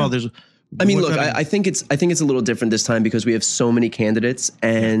 because first of all, there's. I mean, look, I think it's a little different this time because we have so many candidates,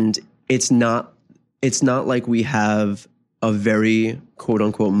 and it's not like we have a very quote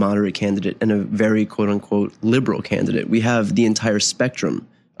unquote moderate candidate and a very quote unquote liberal candidate. We have the entire spectrum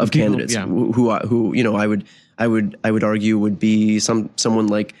of candidates who you know I would argue would be someone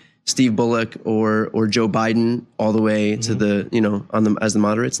like Steve Bullock or Joe Biden all the way to the, you know, as the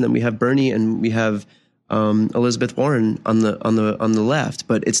moderates, and then we have Bernie and we have Elizabeth Warren on the left.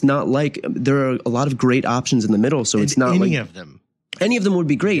 But it's not like there are a lot of great options in the middle. So it's not any like of them. Any of them would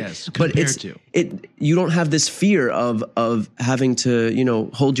be great. Yes, but you don't have this fear of having to,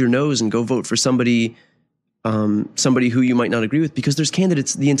 hold your nose and go vote for somebody who you might not agree with, because there's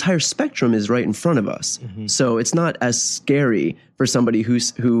candidates, the entire spectrum is right in front of us. Mm-hmm. So it's not as scary for somebody who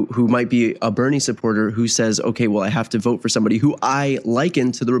might be a Bernie supporter who says, okay, well, I have to vote for somebody who I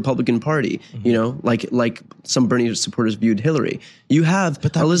liken to the Republican Party, like some Bernie supporters viewed Hillary. You have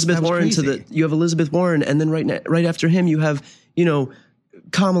Elizabeth Warren you have Elizabeth Warren, and then right after him you have,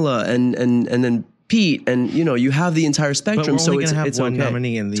 Kamala and then Pete, and you have the entire spectrum. But we're only so gonna it's have one okay.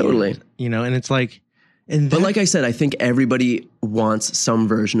 nominee in the totally end, and it's like. But like I said, I think everybody wants some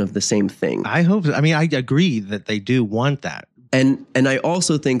version of the same thing. I hope so. I mean, I agree that they do want that. And I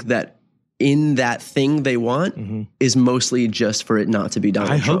also think that in that thing they want is mostly just for it not to be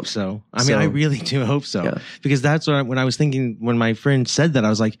Donald Trump. I hope so. I mean, I really do hope so. Yeah. Because that's what when I was thinking, when my friend said that, I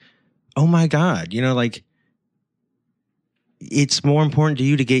was like, oh my God, it's more important to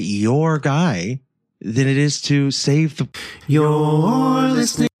you to get your guy than it is to save the... You're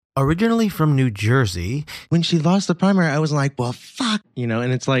listening. Originally from New Jersey, when she lost the primary, I was like, well, fuck,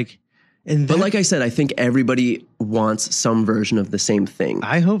 and it's like... But like I said, I think everybody wants some version of the same thing.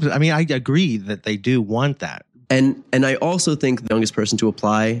 I hope so. I mean, I agree that they do want that. And I also think the youngest person to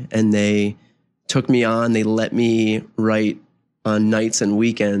apply, and they took me on, they let me write on nights and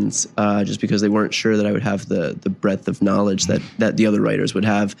weekends, just because they weren't sure that I would have the breadth of knowledge that the other writers would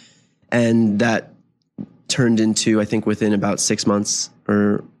have. And that turned into, I think within about 6 months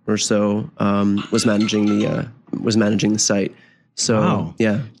or so, was managing the site. So wow.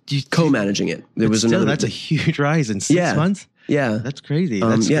 Yeah, co-managing it. There was another. That's a huge rise in 6 months. Yeah, that's crazy.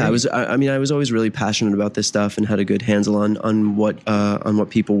 That's great. I was always really passionate about this stuff and had a good handle on what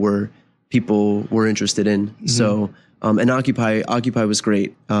people were interested in. Mm-hmm. So and Occupy was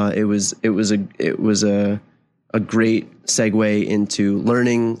great. It was a great segue into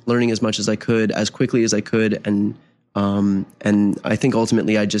learning as much as I could, as quickly as I could, and I think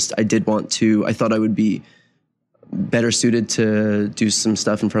ultimately I thought I would be better suited to do some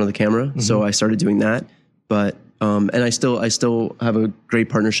stuff in front of the camera. Mm-hmm. So I started doing that, but and I still have a great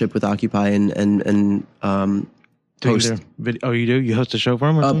partnership with Occupy and host. Oh, you do? You host a show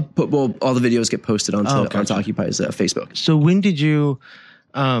for them? Well, all the videos get posted onto Occupy's Facebook. So when did you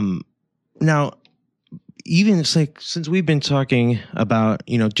now? Even it's like, since we've been talking about,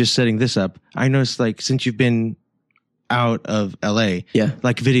 just setting this up, I noticed since you've been out of LA,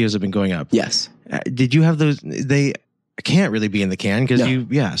 videos have been going up. Yes. Did you have those? They can't really be in the can because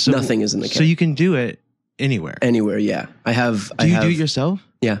so nothing is in the can. So you can do it anywhere. Anywhere, yeah. I have. Do you do it yourself?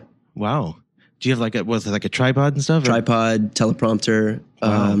 Yeah. Wow. Do you have a tripod and stuff? Tripod, teleprompter.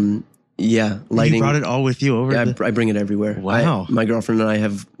 Wow. Yeah, lighting. You brought it all with you over? Yeah, I bring it everywhere. Wow. My girlfriend and I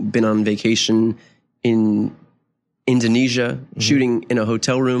have been on vacation in Indonesia, shooting in a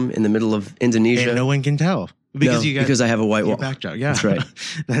hotel room in the middle of Indonesia. And no one can tell. Because I have a white wall. Backdrop. Yeah, that's right.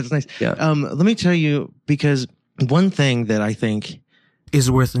 That's nice. Yeah. Let me tell you, because one thing that I think is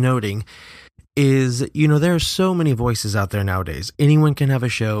worth noting is, there are so many voices out there nowadays. Anyone can have a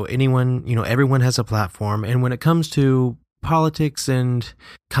show. Anyone, everyone has a platform. And when it comes to politics and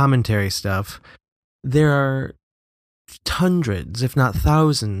commentary stuff, there are hundreds, if not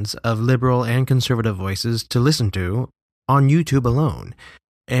thousands, of liberal and conservative voices to listen to on YouTube alone.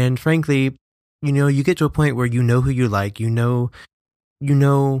 And frankly, you get to a point where you know who you like, you know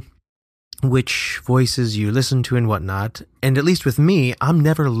which voices you listen to and whatnot. And at least with me, I'm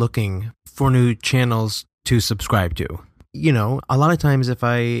never looking for new channels to subscribe to. A lot of times if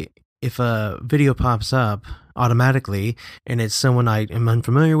a video pops up automatically and it's someone I am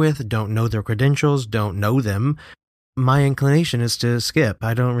unfamiliar with, don't know their credentials, don't know them, my inclination is to skip.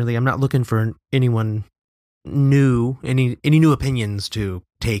 I'm not looking for anyone new, any new opinions to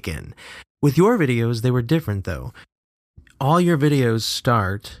take in. With your videos, they were different though. All your videos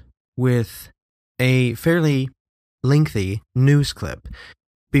start with a fairly lengthy news clip.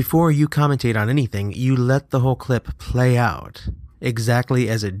 Before you commentate on anything, you let the whole clip play out exactly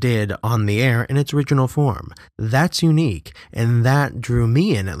as it did on the air in its original form. That's unique, and that drew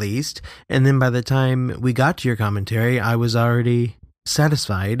me in at least. And then by the time we got to your commentary, I was already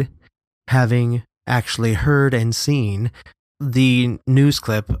satisfied, having actually heard and seen the news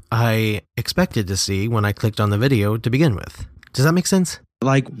clip I expected to see when I clicked on the video to begin with. Does that make sense?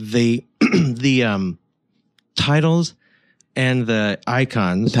 Like the titles and the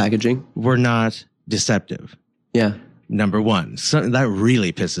icons, the packaging were not deceptive. Yeah. Number one. So that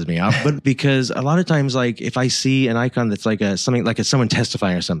really pisses me off. But because a lot of times, if I see an icon that's someone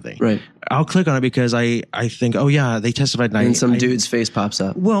testifying or something, right, I'll click on it because I think, oh yeah, they testified. And some dude's face pops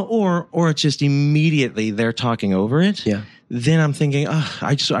up. Well, or it's just immediately they're talking over it. Yeah. then I'm thinking,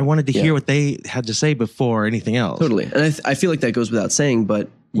 I wanted to hear what they had to say before anything else. Totally. And I feel like that goes without saying, but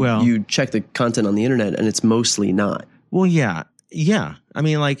you check the content on the internet and it's mostly not. Well, yeah. Yeah. I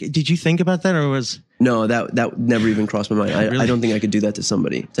mean, like, did you think about that, or was... No, that never even crossed my mind. Really? I don't think I could do that to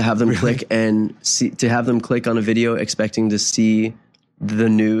somebody, to have them click and see, to have them click on a video expecting to see the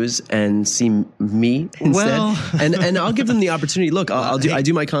news and see me instead. Well. and I'll give them the opportunity. Look, I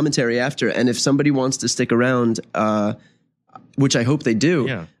do my commentary after, and if somebody wants to stick around, which I hope they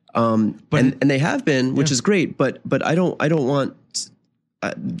do, and they have been, which is great. But I don't want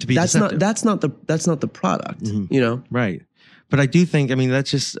to be that's deceptive. that's not the product, you know? Right. But I do think, I mean, that's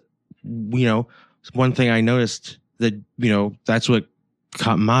just, you know, one thing I noticed that, you know, that's what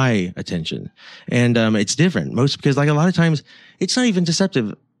caught my attention. And it's different. Because like a lot of times it's not even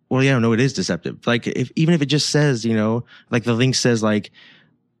deceptive. Well, yeah, no, it is deceptive. Like even if it just says, you know, like the link says like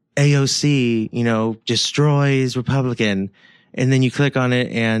AOC, you know, destroys Republican. And then you click on it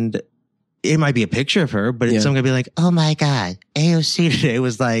and it might be a picture of her, but it's someone gonna be like, oh my God, AOC today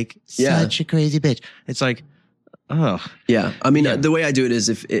was like such a crazy bitch. It's like, oh. Yeah. I mean, the way I do it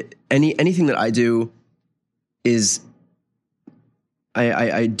is anything that I do is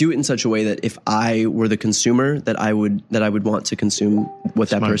I do it in such a way that if I were the consumer, that I would want to consume what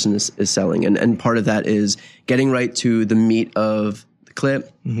that person is selling. And part of that is getting right to the meat of the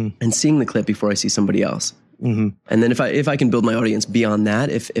clip and seeing the clip before I see somebody else. And then if I can build my audience beyond that,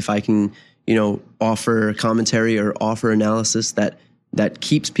 if I can, you know, offer commentary or offer analysis that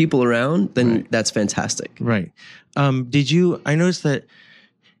keeps people around, then that's fantastic. Right. I noticed that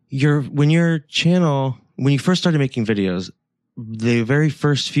when you first started making videos, the very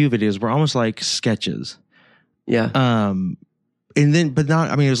first few videos were almost like sketches. Yeah. And then, but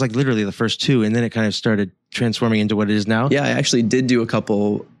not, I mean, it was like literally the first two, and then it kind of started transforming into what it is now. Yeah. I actually did do a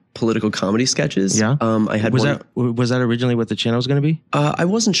couple political comedy sketches. Yeah. I had was that originally what the channel was going to be? I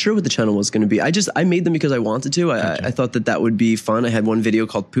wasn't sure what the channel was going to be. I made them because I wanted to. I thought that would be fun. I had one video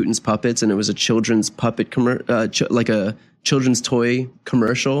called Putin's Puppets, and it was a children's puppet like a children's toy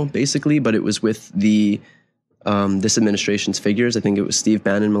commercial, basically, but it was with the this administration's figures. I think it was Steve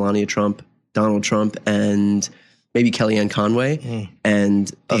Bannon, Melania Trump, Donald Trump, and maybe Kellyanne Conway,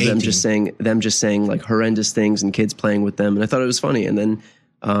 and of them just saying like horrendous things and kids playing with them. And I thought it was funny. And then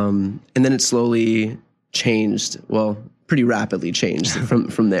it slowly changed. Well, pretty rapidly changed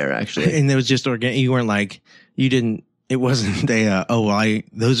from there, actually. And it was just organic. You weren't like, it wasn't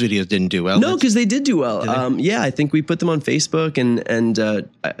those videos didn't do well. No, because they did do well. Yeah, I think we put them on Facebook, and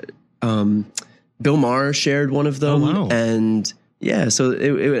Bill Maher shared one of them. Oh, wow. And yeah, so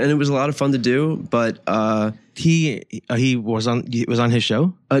it was a lot of fun to do, but he was on his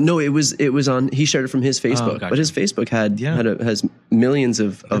show. No, it was on. He shared it from his Facebook, but his Facebook has millions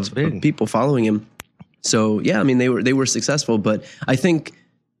of people following him. So yeah, I mean they were successful, but I think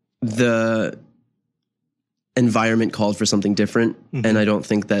the environment called for something different, and I don't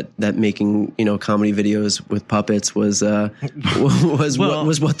think that making, you know, comedy videos with puppets was what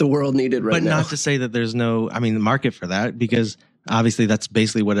the world needed right now. But not to say that there's no, I mean, the market for that, because obviously that's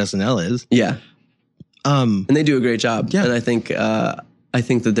basically what SNL is. Yeah. And they do a great job. Yeah. And I think that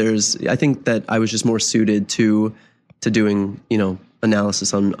I was just more suited to doing, you know,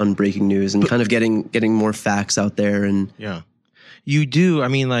 analysis on breaking news and kind of getting more facts out there. And yeah, you do. I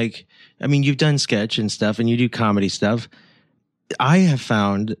mean, you've done sketch and stuff, and you do comedy stuff. I have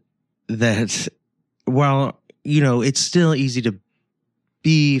found that while, you know, it's still easy to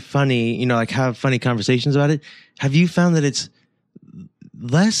be funny, you know, like have funny conversations about it. Have you found that it's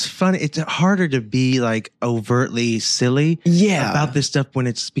less fun? It's harder to be like overtly silly about this stuff when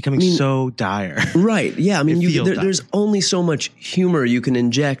it's becoming so dire. Right. Yeah. I mean, there's only so much humor you can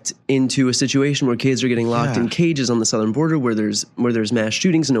inject into a situation where kids are getting locked in cages on the southern border, where there's mass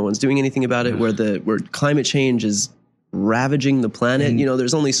shootings and no one's doing anything about it, where climate change is ravaging the planet. You know,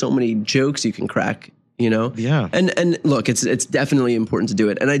 there's only so many jokes you can crack, you know? Yeah. And look, it's definitely important to do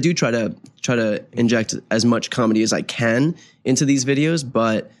it. And I do try to inject as much comedy as I can into these videos,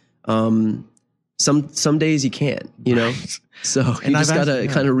 but some days you can't, you know? So you just gotta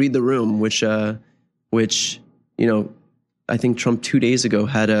kind of read the room, which, you know, I think Trump 2 days ago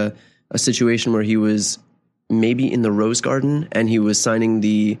had a situation where he was maybe in the Rose Garden and he was signing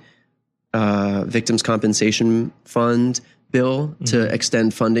the Victims Compensation Fund bill to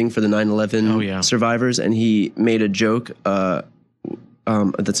extend funding for the 9/11 survivors, and he made a joke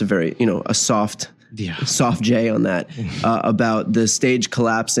that's a very, you know, a soft J on that about the stage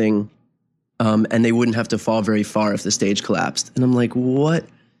collapsing, and they wouldn't have to fall very far if the stage collapsed. And I'm like, what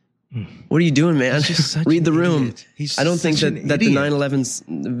What are you doing, man? Read the room. I don't think that the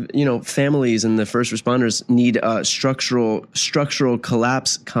 9/11's, families and the first responders need a structural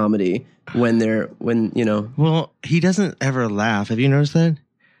collapse comedy Well, he doesn't ever laugh. Have you noticed that?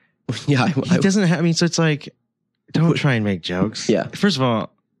 Yeah. He doesn't have, so it's like, don't try and make jokes. Yeah. First of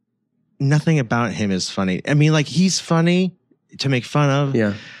all, nothing about him is funny. I mean, like, he's funny to make fun of.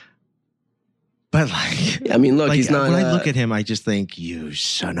 Yeah. But like, I mean, look, he's not. When I look at him, I just think, you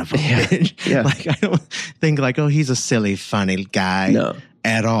son of a bitch. Yeah. Like, I don't think like, oh, he's a silly, funny guy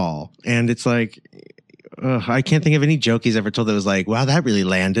at all. And it's like, I can't think of any joke he's ever told that was like, wow, that really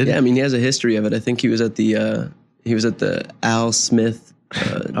landed. Yeah, I mean, he has a history of it. I think he was at the Al Smith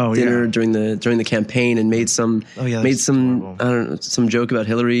dinner during the campaign and made some joke about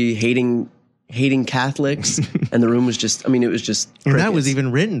Hillary hating Catholics, and the room was just, it was just crickets. And that was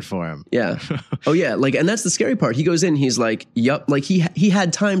even written for him. Yeah. Oh yeah. Like, and that's the scary part. He goes in, he's like, yup. Like he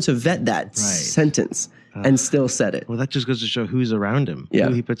had time to vet that sentence and still said it. Well, that just goes to show who's around him,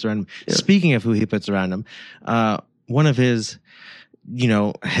 who he puts around him. Yeah. Speaking of who he puts around him, one of his,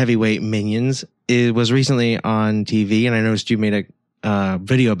 heavyweight minions was recently on TV, and I noticed you made a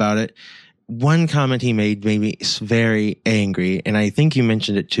video about it. One comment he made me very angry, and I think you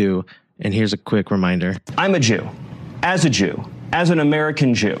mentioned it too. And here's a quick reminder. I'm a Jew, as an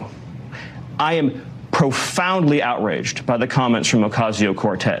American Jew. I am profoundly outraged by the comments from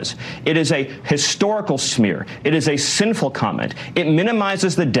Ocasio-Cortez. It is a historical smear. It is a sinful comment. It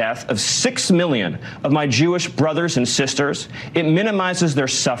minimizes the death of 6 million of my Jewish brothers and sisters. It minimizes their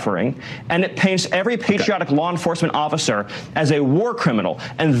suffering. And it paints every patriotic law enforcement officer as a war criminal.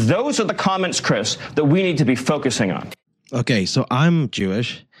 And those are the comments, Chris, that we need to be focusing on. Okay, so I'm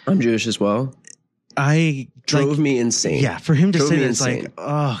Jewish. I'm Jewish as well. Drove me insane. Yeah, for him to say that, it's like,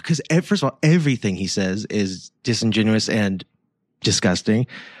 oh, because first of all, everything he says is disingenuous and disgusting.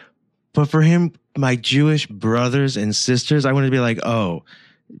 But for him, my Jewish brothers and sisters, I want to be like, oh,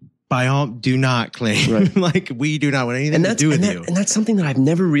 by all, do not claim. Right. Like, we do not want anything to do with you. And that's something that I've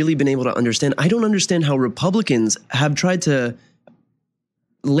never really been able to understand. I don't understand how Republicans have tried to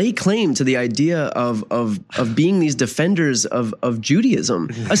lay claim to the idea of being these defenders of Judaism,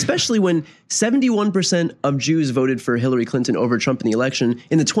 especially when 71% of Jews voted for Hillary Clinton over Trump in the election.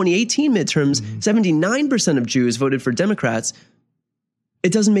 In the 2018 midterms, 79% of Jews voted for Democrats.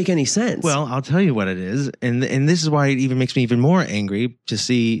 It doesn't make any sense. Well, I'll tell you what it is. And this is why it even makes me even more angry to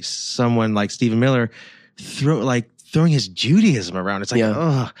see someone like Stephen Miller throwing his Judaism around. It's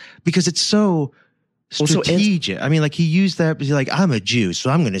like, because it's so strategic. I mean, like, he used that, he's like, I'm a Jew, so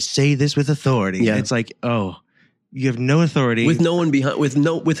I'm going to say this with authority. Yeah. And it's like, oh, you have no authority. With no one behind, with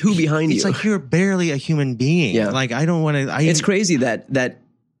who behind you? It's like, you're barely a human being. Yeah. Like, I don't want to. It's crazy that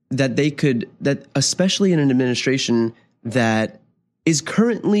they could, that especially in an administration that is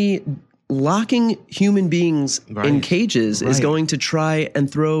currently locking human beings in cages is going to try and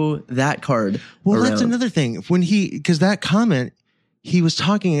throw that card around. That's another thing. Because that comment, he was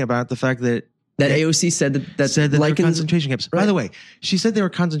talking about the fact that AOC said that they were concentration camps. Right. By the way, she said they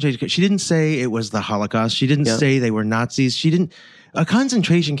were concentration camps. She didn't say it was the Holocaust. She didn't say they were Nazis. She didn't. A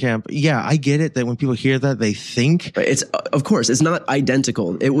concentration camp. Yeah, I get it that when people hear that, they think it's, of course, it's not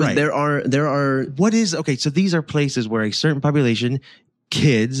identical. It was there are what is okay. So these are places where a certain population,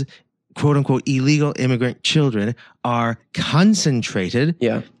 kids, quote unquote illegal immigrant children, are concentrated.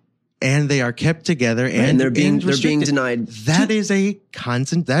 Yeah. And they are kept together, and they're being denied. That is a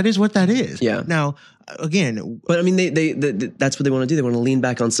constant. That is what that is. Yeah. Now, again, but I mean, they that's what they want to do. They want to lean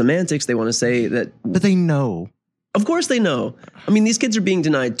back on semantics. They want to say that, but they know. Of course, they know. I mean, these kids are being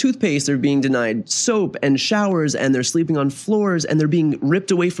denied toothpaste. They're being denied soap and showers, and they're sleeping on floors, and they're being ripped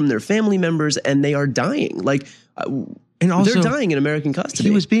away from their family members, and they are dying. Like, and also, they're dying in American custody.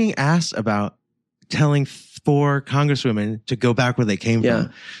 He was being asked about telling 4 congresswomen to go back where they came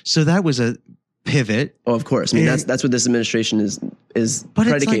from. So that was a pivot. Oh, of course. I mean, that's what this administration is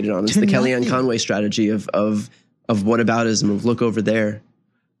predicated on. It's the Kellyanne Conway strategy of whataboutism, of look over there.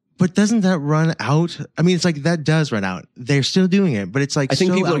 But doesn't that run out? I mean, it's like that does run out. They're still doing it, but it's like, I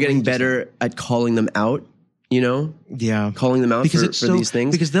think people are getting better at calling them out, Yeah. Calling them out for these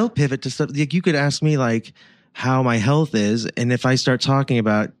things. Because they'll pivot to stuff. Like, you could ask me like how my health is, and if I start talking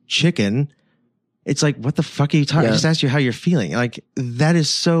about chicken, it's like, what the fuck are you talking? I just asked you how you're feeling. Like, that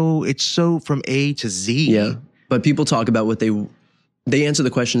is it's so from A to Z. Yeah. But people talk about what they answer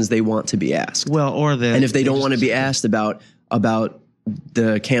the questions they want to be asked. Well, and if they don't want to be asked about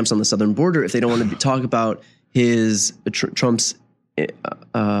the camps on the southern border, if they don't want to talk about Trump's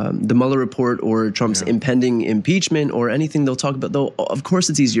the Mueller report or Trump's impending impeachment or anything they'll talk about, though, of course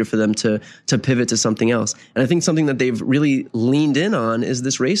it's easier for them to pivot to something else. And I think something that they've really leaned in on is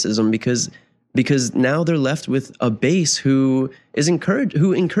this racism, because now they're left with a base who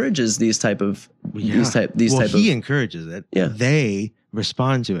encourages these type of he encourages it. Yeah. They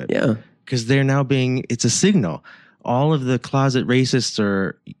respond to it. Yeah. Because they're now it's a signal. All of the closet racists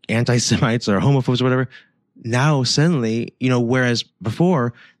or anti-Semites or homophobes or whatever, now suddenly, whereas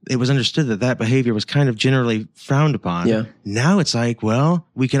before it was understood that behavior was kind of generally frowned upon. Yeah. Now it's like, well,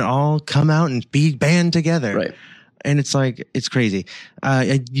 we can all come out and be band together. Right. And it's like, it's crazy.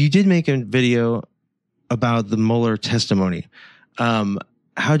 You did make a video about the Mueller testimony.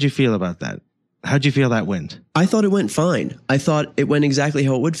 How'd you feel about that? How'd you feel that went? I thought it went fine. I thought it went exactly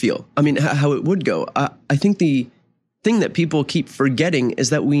how it would feel. I mean, how it would go. I think the thing that people keep forgetting is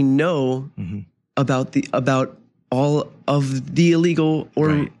that we know about all of the illegal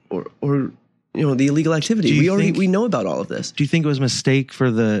or the illegal activity. We know about all of this. Do you think it was a mistake for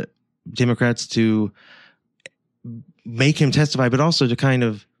the Democrats to make him testify, but also to kind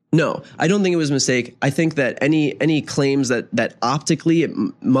of... No, I don't think it was a mistake. I think that any claims that optically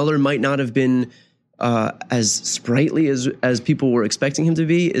Mueller might not have been as sprightly as people were expecting him to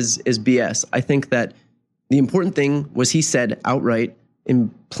be is BS. I think that the important thing was he said outright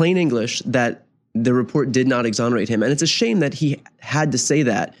in plain English that the report did not exonerate him. And it's a shame that he had to say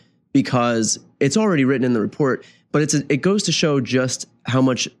that because it's already written in the report, but it goes to show just how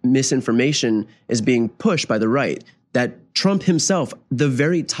much misinformation is being pushed by the right. That Trump himself, the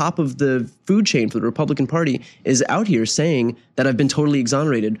very top of the food chain for the Republican Party, is out here saying that I've been totally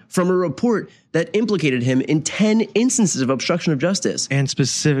exonerated from a report that implicated him in 10 instances of obstruction of justice. And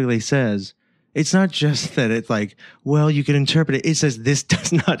specifically says, it's not just that it's like, well, you can interpret it. It says this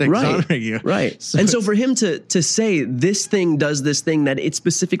does not exonerate you. Right. So for him to say this thing does this thing that it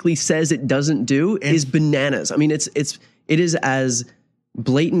specifically says it doesn't do is bananas. I mean, it is as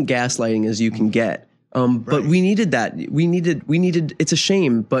blatant gaslighting as you can get. But we needed that. We needed, it's a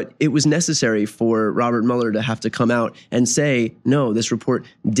shame, but it was necessary for Robert Mueller to have to come out and say, no, this report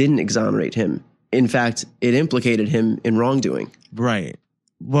didn't exonerate him. In fact, it implicated him in wrongdoing. Right.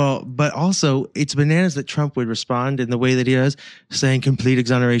 Well, but also it's bananas that Trump would respond in the way that he does, saying complete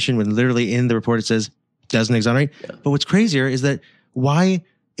exoneration when literally in the report it says doesn't exonerate. Yeah. But what's crazier is that why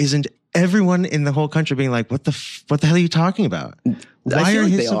isn't everyone in the whole country being like, what the hell are you talking about? Why I feel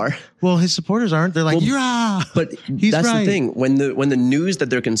like they are. Well, his supporters aren't. They're like, yeah, but that's right. The thing. When the news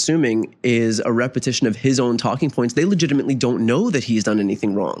that they're consuming is a repetition of his own talking points, they legitimately don't know that he's done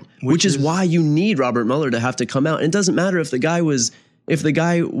anything wrong. Which is why you need Robert Mueller to have to come out. And it doesn't matter if the guy was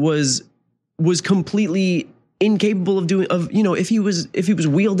completely incapable of doing, if he was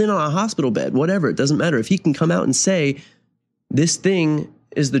wheeled in on a hospital bed, whatever. It doesn't matter if he can come out and say this thing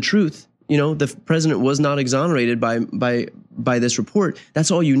is the truth. The president was not exonerated by this report.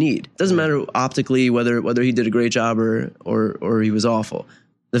 That's all you need. It doesn't matter optically whether he did a great job or he was awful.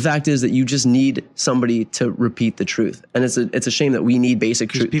 The fact is that you just need somebody to repeat the truth, and it's a shame that we need basic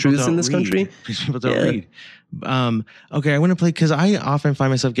truths in this country. People don't read. Okay, I want to play because I often find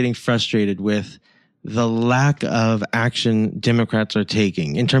myself getting frustrated with the lack of action Democrats are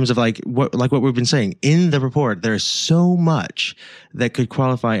taking in terms of like what we've been saying in the report. There's so much that could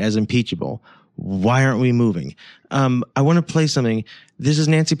qualify as impeachable. Why aren't we moving? I want to play something. This is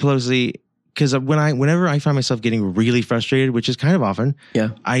Nancy Pelosi, because whenever I find myself getting really frustrated, which is kind of often,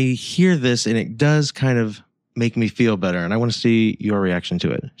 I hear this and it does kind of make me feel better. And I want to see your reaction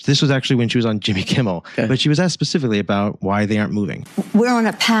to it. This was actually when she was on Jimmy Kimmel, but she was asked specifically about why they aren't moving. We're on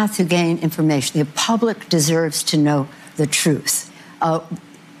a path to gain information. The public deserves to know the truth.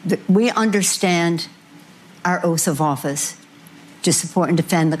 We understand our oath of office to support and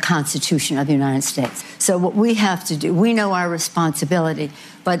defend the Constitution of the United States. So what we have to do, we know our responsibility,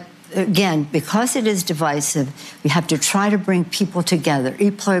 but again, because it is divisive, we have to try to bring people together.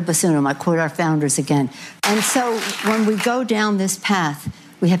 E pluribus unum, I quote our founders again. And so when we go down this path,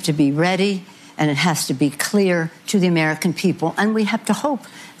 we have to be ready, and it has to be clear to the American people, and we have to hope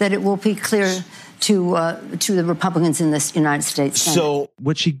that it will be clear to the Republicans in this United States Senate. So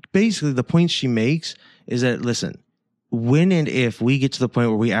what the point she makes is that, listen, when and if we get to the point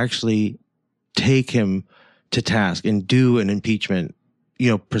where we actually take him to task and do an impeachment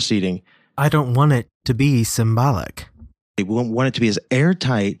proceeding, I don't want it to be symbolic. We want it to be as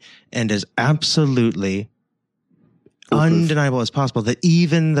airtight and as absolutely undeniable as possible that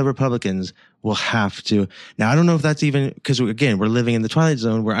even the Republicans will have to. Now, I don't know if that's even, because again, we're living in the Twilight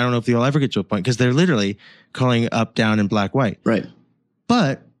Zone where I don't know if they'll ever get to a point, because they're literally calling up, down, and black, white. Right.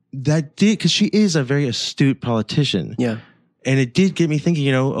 But that did, because she is a very astute politician. Yeah. And it did get me thinking,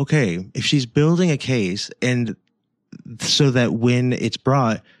 you know, okay, if she's building a case and so that when it's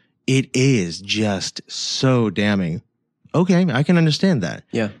brought, it is just so damning. Okay, I can understand that.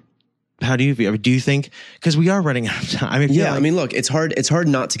 Yeah. How do you feel? Do you think, because we are running out of time? I mean, look, it's hard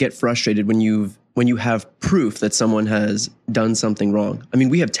not to get frustrated when you have proof that someone has done something wrong. I mean,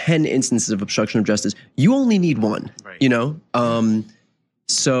 we have 10 instances of obstruction of justice. You only need one, you know?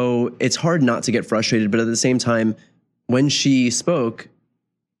 So it's hard not to get frustrated, but at the same time, when she spoke,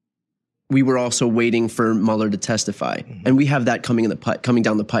 we were also waiting for Mueller to testify, and we have that coming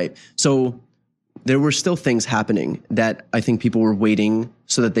down the pipe. So there were still things happening that I think people were waiting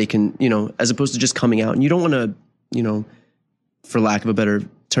so that they can, you know, as opposed to just coming out. And you don't want to, you know, for lack of a better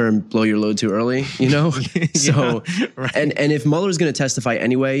term, blow your load too early, you know? So, right. and if Mueller's going to testify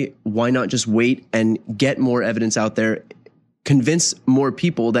anyway, why not just wait and get more evidence out there, convince more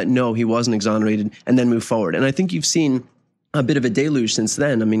people that no, he wasn't exonerated, and then move forward. And I think you've seen a bit of a deluge since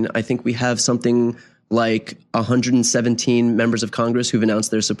then. I mean, I think we have something like 117 members of Congress who've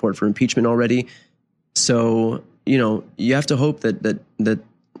announced their support for impeachment already. So, you know, you have to hope that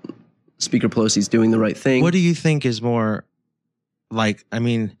Speaker Pelosi's doing the right thing. What do you think is more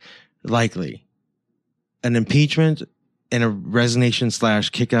likely? An impeachment and a resignation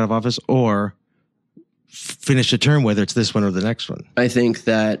 / kick out of office, or finish a term, whether it's this one or the next one? I think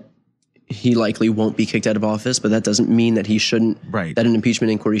that he likely won't be kicked out of office, but that doesn't mean that he shouldn't, that an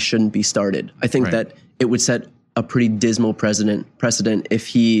impeachment inquiry shouldn't be started. I think that it would set a pretty dismal precedent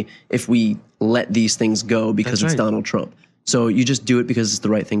if we let these things go because it's Donald Trump. So you just do it because it's the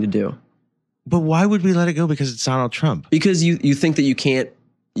right thing to do. But why would we let it go because it's Donald Trump? Because you think that you can't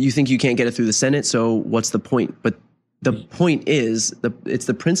get it through the Senate, so what's the point? But the point is it's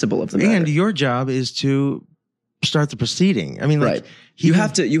the principle of the matter. And your job is to start the proceeding. I mean, like, you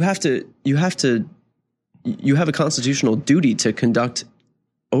have a constitutional duty to conduct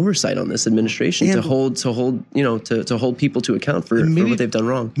oversight on this administration, to hold people to account for what they've done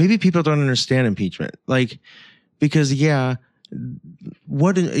wrong. Maybe people don't understand impeachment, because if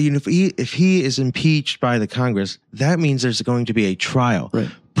he is impeached by the Congress, that means there's going to be a trial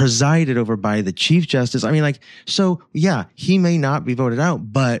presided over by the Chief Justice. I mean, he may not be voted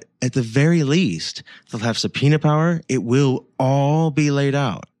out, but at the very least, they'll have subpoena power. It will all be laid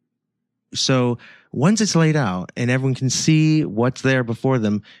out. So once it's laid out and everyone can see what's there before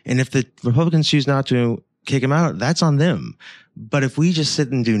them, and if the Republicans choose not to kick him out, that's on them. But if we just sit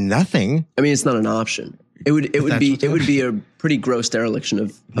and do nothing, I mean, it's not an option. It would be a pretty gross dereliction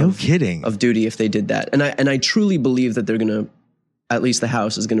of duty if they did that. And I truly believe that they're going to, at least the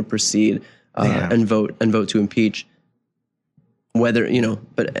House is going to proceed and vote to impeach. Whether,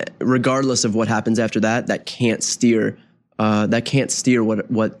 but regardless of what happens after that, that can't steer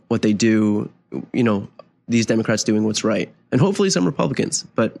what they do. These Democrats doing what's right, and hopefully some Republicans,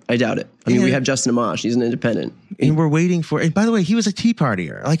 but I doubt it. I mean, we have Justin Amash; he's an independent, and we're waiting for. And by the way, he was a Tea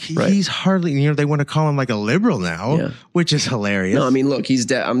Partier. He's hardly. They want to call him like a liberal now, which is hilarious. No, I mean, look,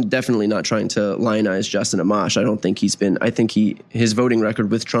 I'm definitely not trying to lionize Justin Amash. I don't think he's been. I think his voting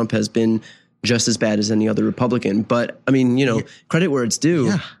record with Trump has been just as bad as any other Republican. But I mean, credit where it's due.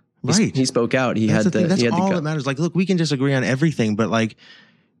 Yeah, right. He spoke out. That's all that matters. Look, we can disagree on everything, but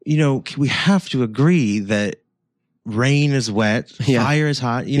we have to agree that rain is wet, fire is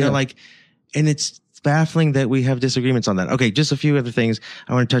hot, and it's baffling that we have disagreements on that. Okay, just a few other things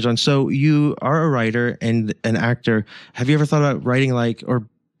I want to touch on. So you are a writer and an actor. Have you ever thought about writing or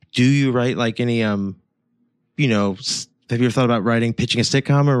do you write any, have you ever thought about pitching a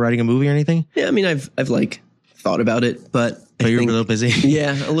sitcom or writing a movie or anything? Yeah, I mean, I've thought about it, but you're a little busy.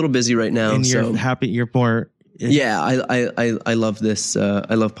 Yeah, a little busy right now. And you're happy, you're more... Yeah, I love this.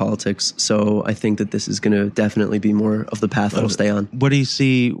 I love politics. So I think that this is going to definitely be more of the path that I'll stay on. What do you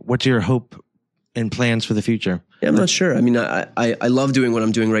see? What's your hope and plans for the future? Yeah, I'm not sure. I mean, I love doing what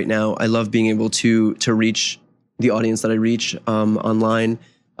I'm doing right now. I love being able to reach the audience that I reach online.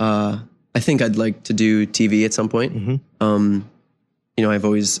 I think I'd like to do TV at some point. Mm-hmm. I've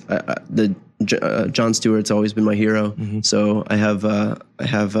always Jon Stewart's always been my hero. Mm-hmm. So I have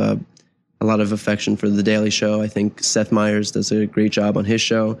a lot of affection for The Daily Show. I think Seth Meyers does a great job on his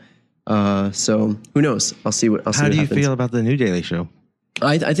show. So who knows? I'll see what happens. How do you feel about the new Daily Show?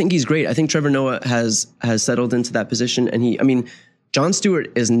 I think he's great. I think Trevor Noah has settled into that position. And Jon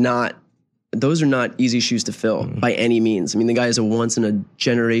Stewart is not, those are not easy shoes to fill by any means. I mean, the guy is a once in a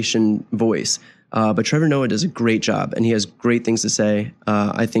generation voice. But Trevor Noah does a great job and he has great things to say.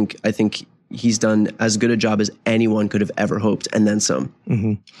 I think he's done as good a job as anyone could have ever hoped, and then some.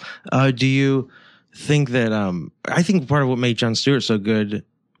 Mm-hmm. Do you think that? I think part of what made Jon Stewart so good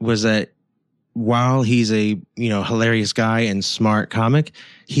was that while he's a, hilarious guy and smart comic,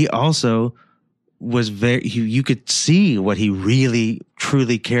 he also was you could see what he really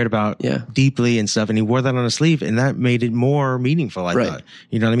truly cared about deeply and stuff. And he wore that on his sleeve, and that made it more meaningful. I thought,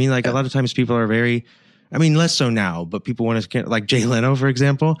 you know what I mean? Like a lot of times people are very, less so now, but people want to, like Jay Leno, for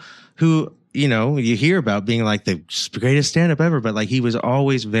example, who, you hear about being like the greatest stand-up ever, but like he was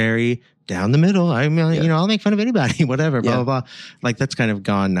always very down the middle. I'll make fun of anybody, whatever, blah, blah, blah. Like that's kind of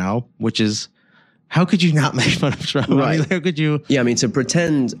gone now, which is, how could you not make fun of Trump? Right. How could you? Yeah. To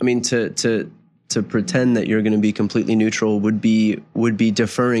pretend, to pretend that you're going to be completely neutral would be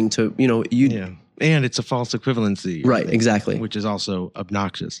deferring to, And it's a false equivalency. Right. Exactly. Which is also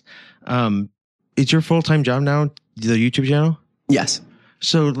obnoxious. It's your full-time job now, the YouTube channel? Yes.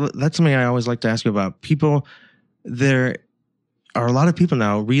 So that's something I always like to ask you about. People, there are a lot of people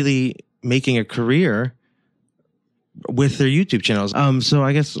now really making a career with their YouTube channels. So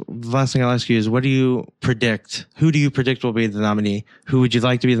I guess the last thing I'll ask you is, what do you predict? Who do you predict will be the nominee? Who would you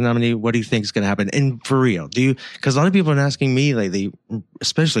like to be the nominee? What do you think is going to happen? And for real, because a lot of people have been asking me lately,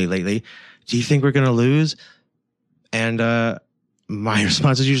 especially lately, do you think we're going to lose? And my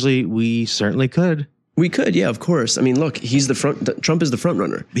response is usually, we certainly could. We could, yeah, of course. Look, Trump is the front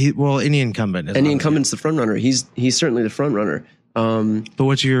runner. Any incumbent. Any incumbent's the front runner. He's certainly the front runner. But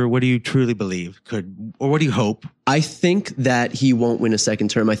what do you truly believe or what do you hope? I think that he won't win a second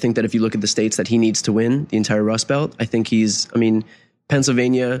term. I think that if you look at the states that he needs to win, the entire Rust Belt, I think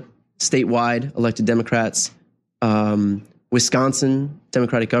Pennsylvania, statewide, elected Democrats, Wisconsin,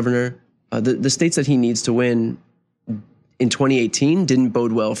 Democratic governor, the states that he needs to win in 2018 didn't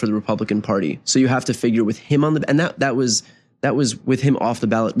bode well for the Republican Party. So you have to figure with him on and that was with him off the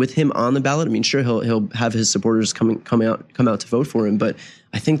ballot. With him on the ballot, sure, he'll have his supporters come out to vote for him. But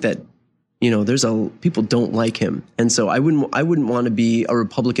I think that people don't like him, and so I wouldn't want to be a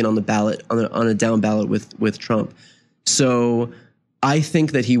Republican on the ballot on a down ballot with Trump. So I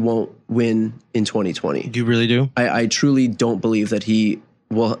think that he won't win in 2020. Do you really do? I truly don't believe that he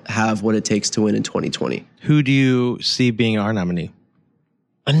will have what it takes to win in 2020. Who do you see being our nominee?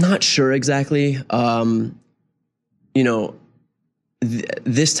 I'm not sure exactly.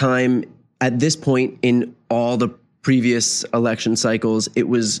 This time, at this point in all the previous election cycles, it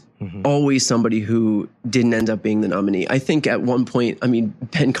was always somebody who didn't end up being the nominee. I think at one point,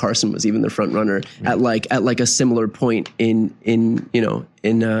 Ben Carson was even the front runner at like a similar point in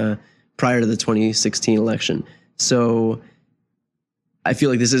prior to the 2016 election. So I feel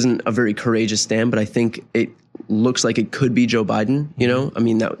like this isn't a very courageous stand, but I think it looks like it could be Joe Biden.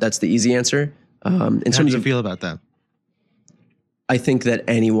 That's the easy answer. How do you feel about that? I think that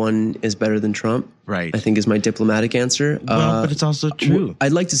anyone is better than Trump. Right. I think is my diplomatic answer. Well, but it's also true.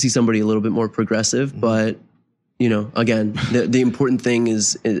 I'd like to see somebody a little bit more progressive, but again, the important thing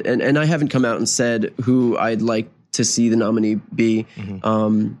is, and I haven't come out and said who I'd like to see the nominee be,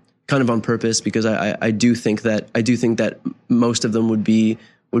 kind of on purpose, because I do think that most of them would be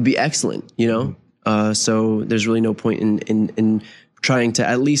excellent. So there's really no point in trying to,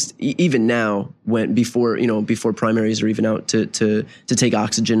 at least even now, before primaries are even out, to take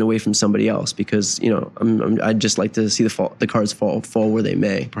oxygen away from somebody else, because I'd just like to see the cards fall where they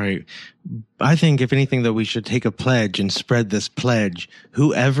may. Right. I think if anything, though, we should take a pledge and spread this pledge.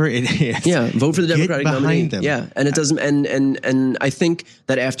 Whoever it is, vote for the Democratic nominee. Them. Yeah, and it doesn't. And I think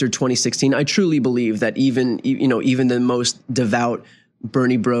that after 2016, I truly believe that even the most devout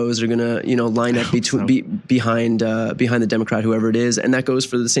Bernie bros are gonna, line up behind the Democrat, whoever it is, and that goes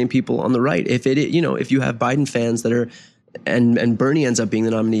for the same people on the right. If if you have Biden fans that are, and Bernie ends up being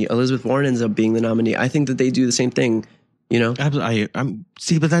the nominee, Elizabeth Warren ends up being the nominee, I think that they do the same thing. Absolutely.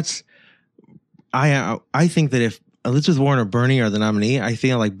 But that's, I think that if Elizabeth Warren or Bernie are the nominee, I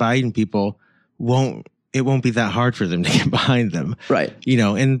feel like Biden people it won't be that hard for them to get behind them, right?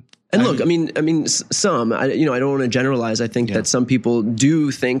 And look, some, I don't want to generalize. I think that some people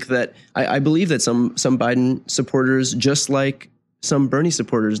do think that, I believe that some Biden supporters, just like some Bernie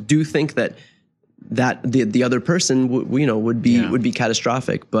supporters, do think that the other person would be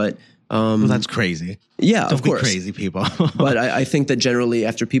catastrophic. But well, that's crazy. Yeah, Don't of course, be crazy people. But I think that generally,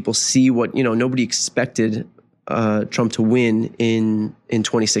 after people see what nobody expected Trump to win in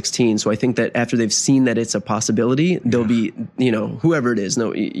 2016. So I think that after they've seen that it's a possibility, they'll be, whoever it is,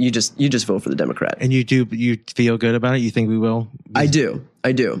 you just vote for the Democrat. And you feel good about it? You think we will? I do.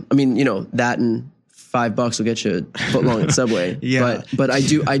 That and $5 will get you a foot long at Subway. Yeah. But I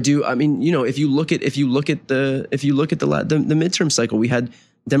do. If you look at the midterm cycle, we had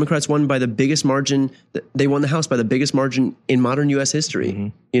Democrats won by the biggest margin. They won the House by the biggest margin in modern U.S.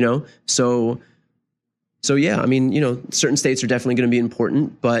 history. So So yeah, I mean, certain states are definitely going to be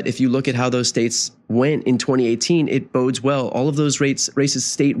important, but if you look at how those states went in 2018, it bodes well. All of those races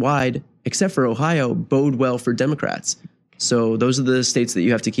statewide, except for Ohio, bode well for Democrats. So those are the states that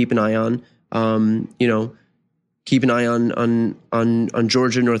you have to keep an eye on. Keep an eye on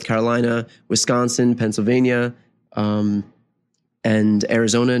Georgia, North Carolina, Wisconsin, Pennsylvania, and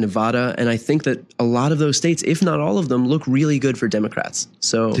Arizona, Nevada. And I think that a lot of those states, if not all of them, look really good for Democrats.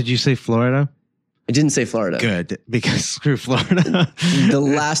 So did you say Florida? I didn't say Florida. Good, because screw Florida. The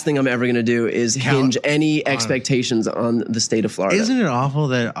last thing I'm ever going to do is hinge any expectations on the state of Florida. Isn't it awful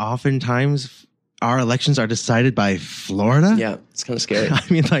that oftentimes our elections are decided by Florida? Yeah, it's kind of scary. I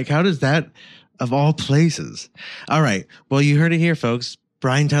mean, like, how does that, of all places? All right. Well, you heard it here, folks.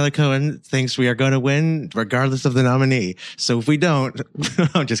 Brian Tyler Cohen thinks we are going to win regardless of the nominee. So if we don't,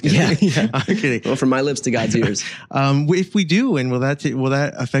 I'm just kidding. Yeah. I'm kidding. Well, from my lips to God's ears. If we do win, will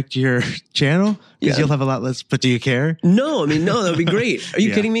that affect your channel? Because you'll have a lot less. But do you care? No, I mean, no, that would be great. Are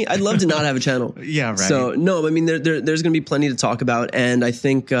you kidding me? I'd love to not have a channel. Yeah, right. So no, I mean, there's going to be plenty to talk about, and I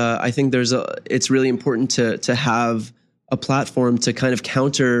think it's really important to have a platform to kind of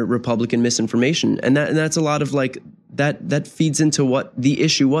counter Republican misinformation, and that's a lot of like. That feeds into what the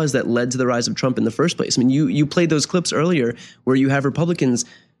issue was that led to the rise of Trump in the first place. I mean, you played those clips earlier where you have Republicans,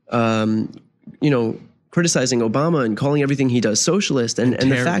 criticizing Obama and calling everything he does socialist, and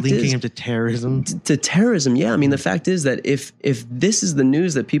the fact is linking him to terrorism. To terrorism, yeah. I mean, the fact is that if this is the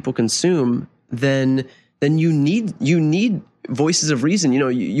news that people consume, then you need voices of reason.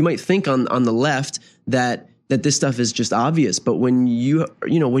 You might think on the left that this stuff is just obvious, but when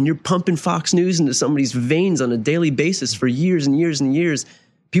when you're pumping Fox News into somebody's veins on a daily basis for years and years and years,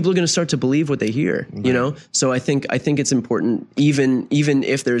 people are going to start to believe what they hear. Right. So I think it's important, even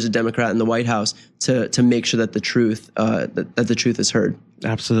if there's a Democrat in the White House, to make sure that the truth that the truth is heard.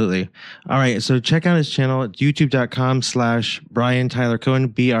 Absolutely. All right. So check out his channel at youtube.com/Brian Tyler Cohen,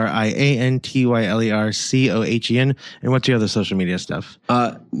 BrianTylerCohen. And what's your other social media stuff?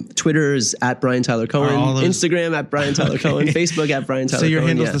 Twitter is at Brian Tyler Cohen. Instagram at Brian Tyler Cohen. Facebook at Brian Tyler Cohen. So your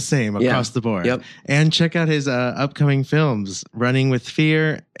handle's the same across the board. Yep. And check out his upcoming films, Running with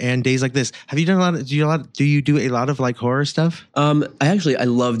Fear and Days Like This. Have you done a lot? Do you do a lot of like horror stuff? I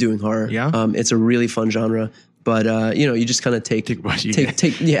love doing horror. Yeah. It's a really fun genre. But you just kind of take.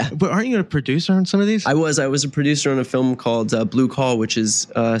 Yeah. But aren't you a producer on some of these? I was a producer on a film called Blue Call, which is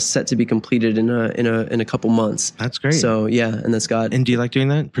set to be completed in a couple months. That's great. So yeah, and that's got. And do you like doing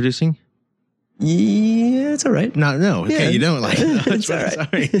that, producing? Yeah, it's all right. No. Okay, yeah. You don't like it. It's all right.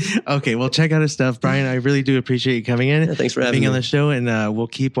 Sorry. Okay, well, check out his stuff, Brian. I really do appreciate you coming in. Yeah, thanks for having being me on the show, and we'll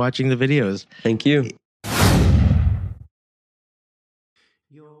keep watching the videos. Thank you.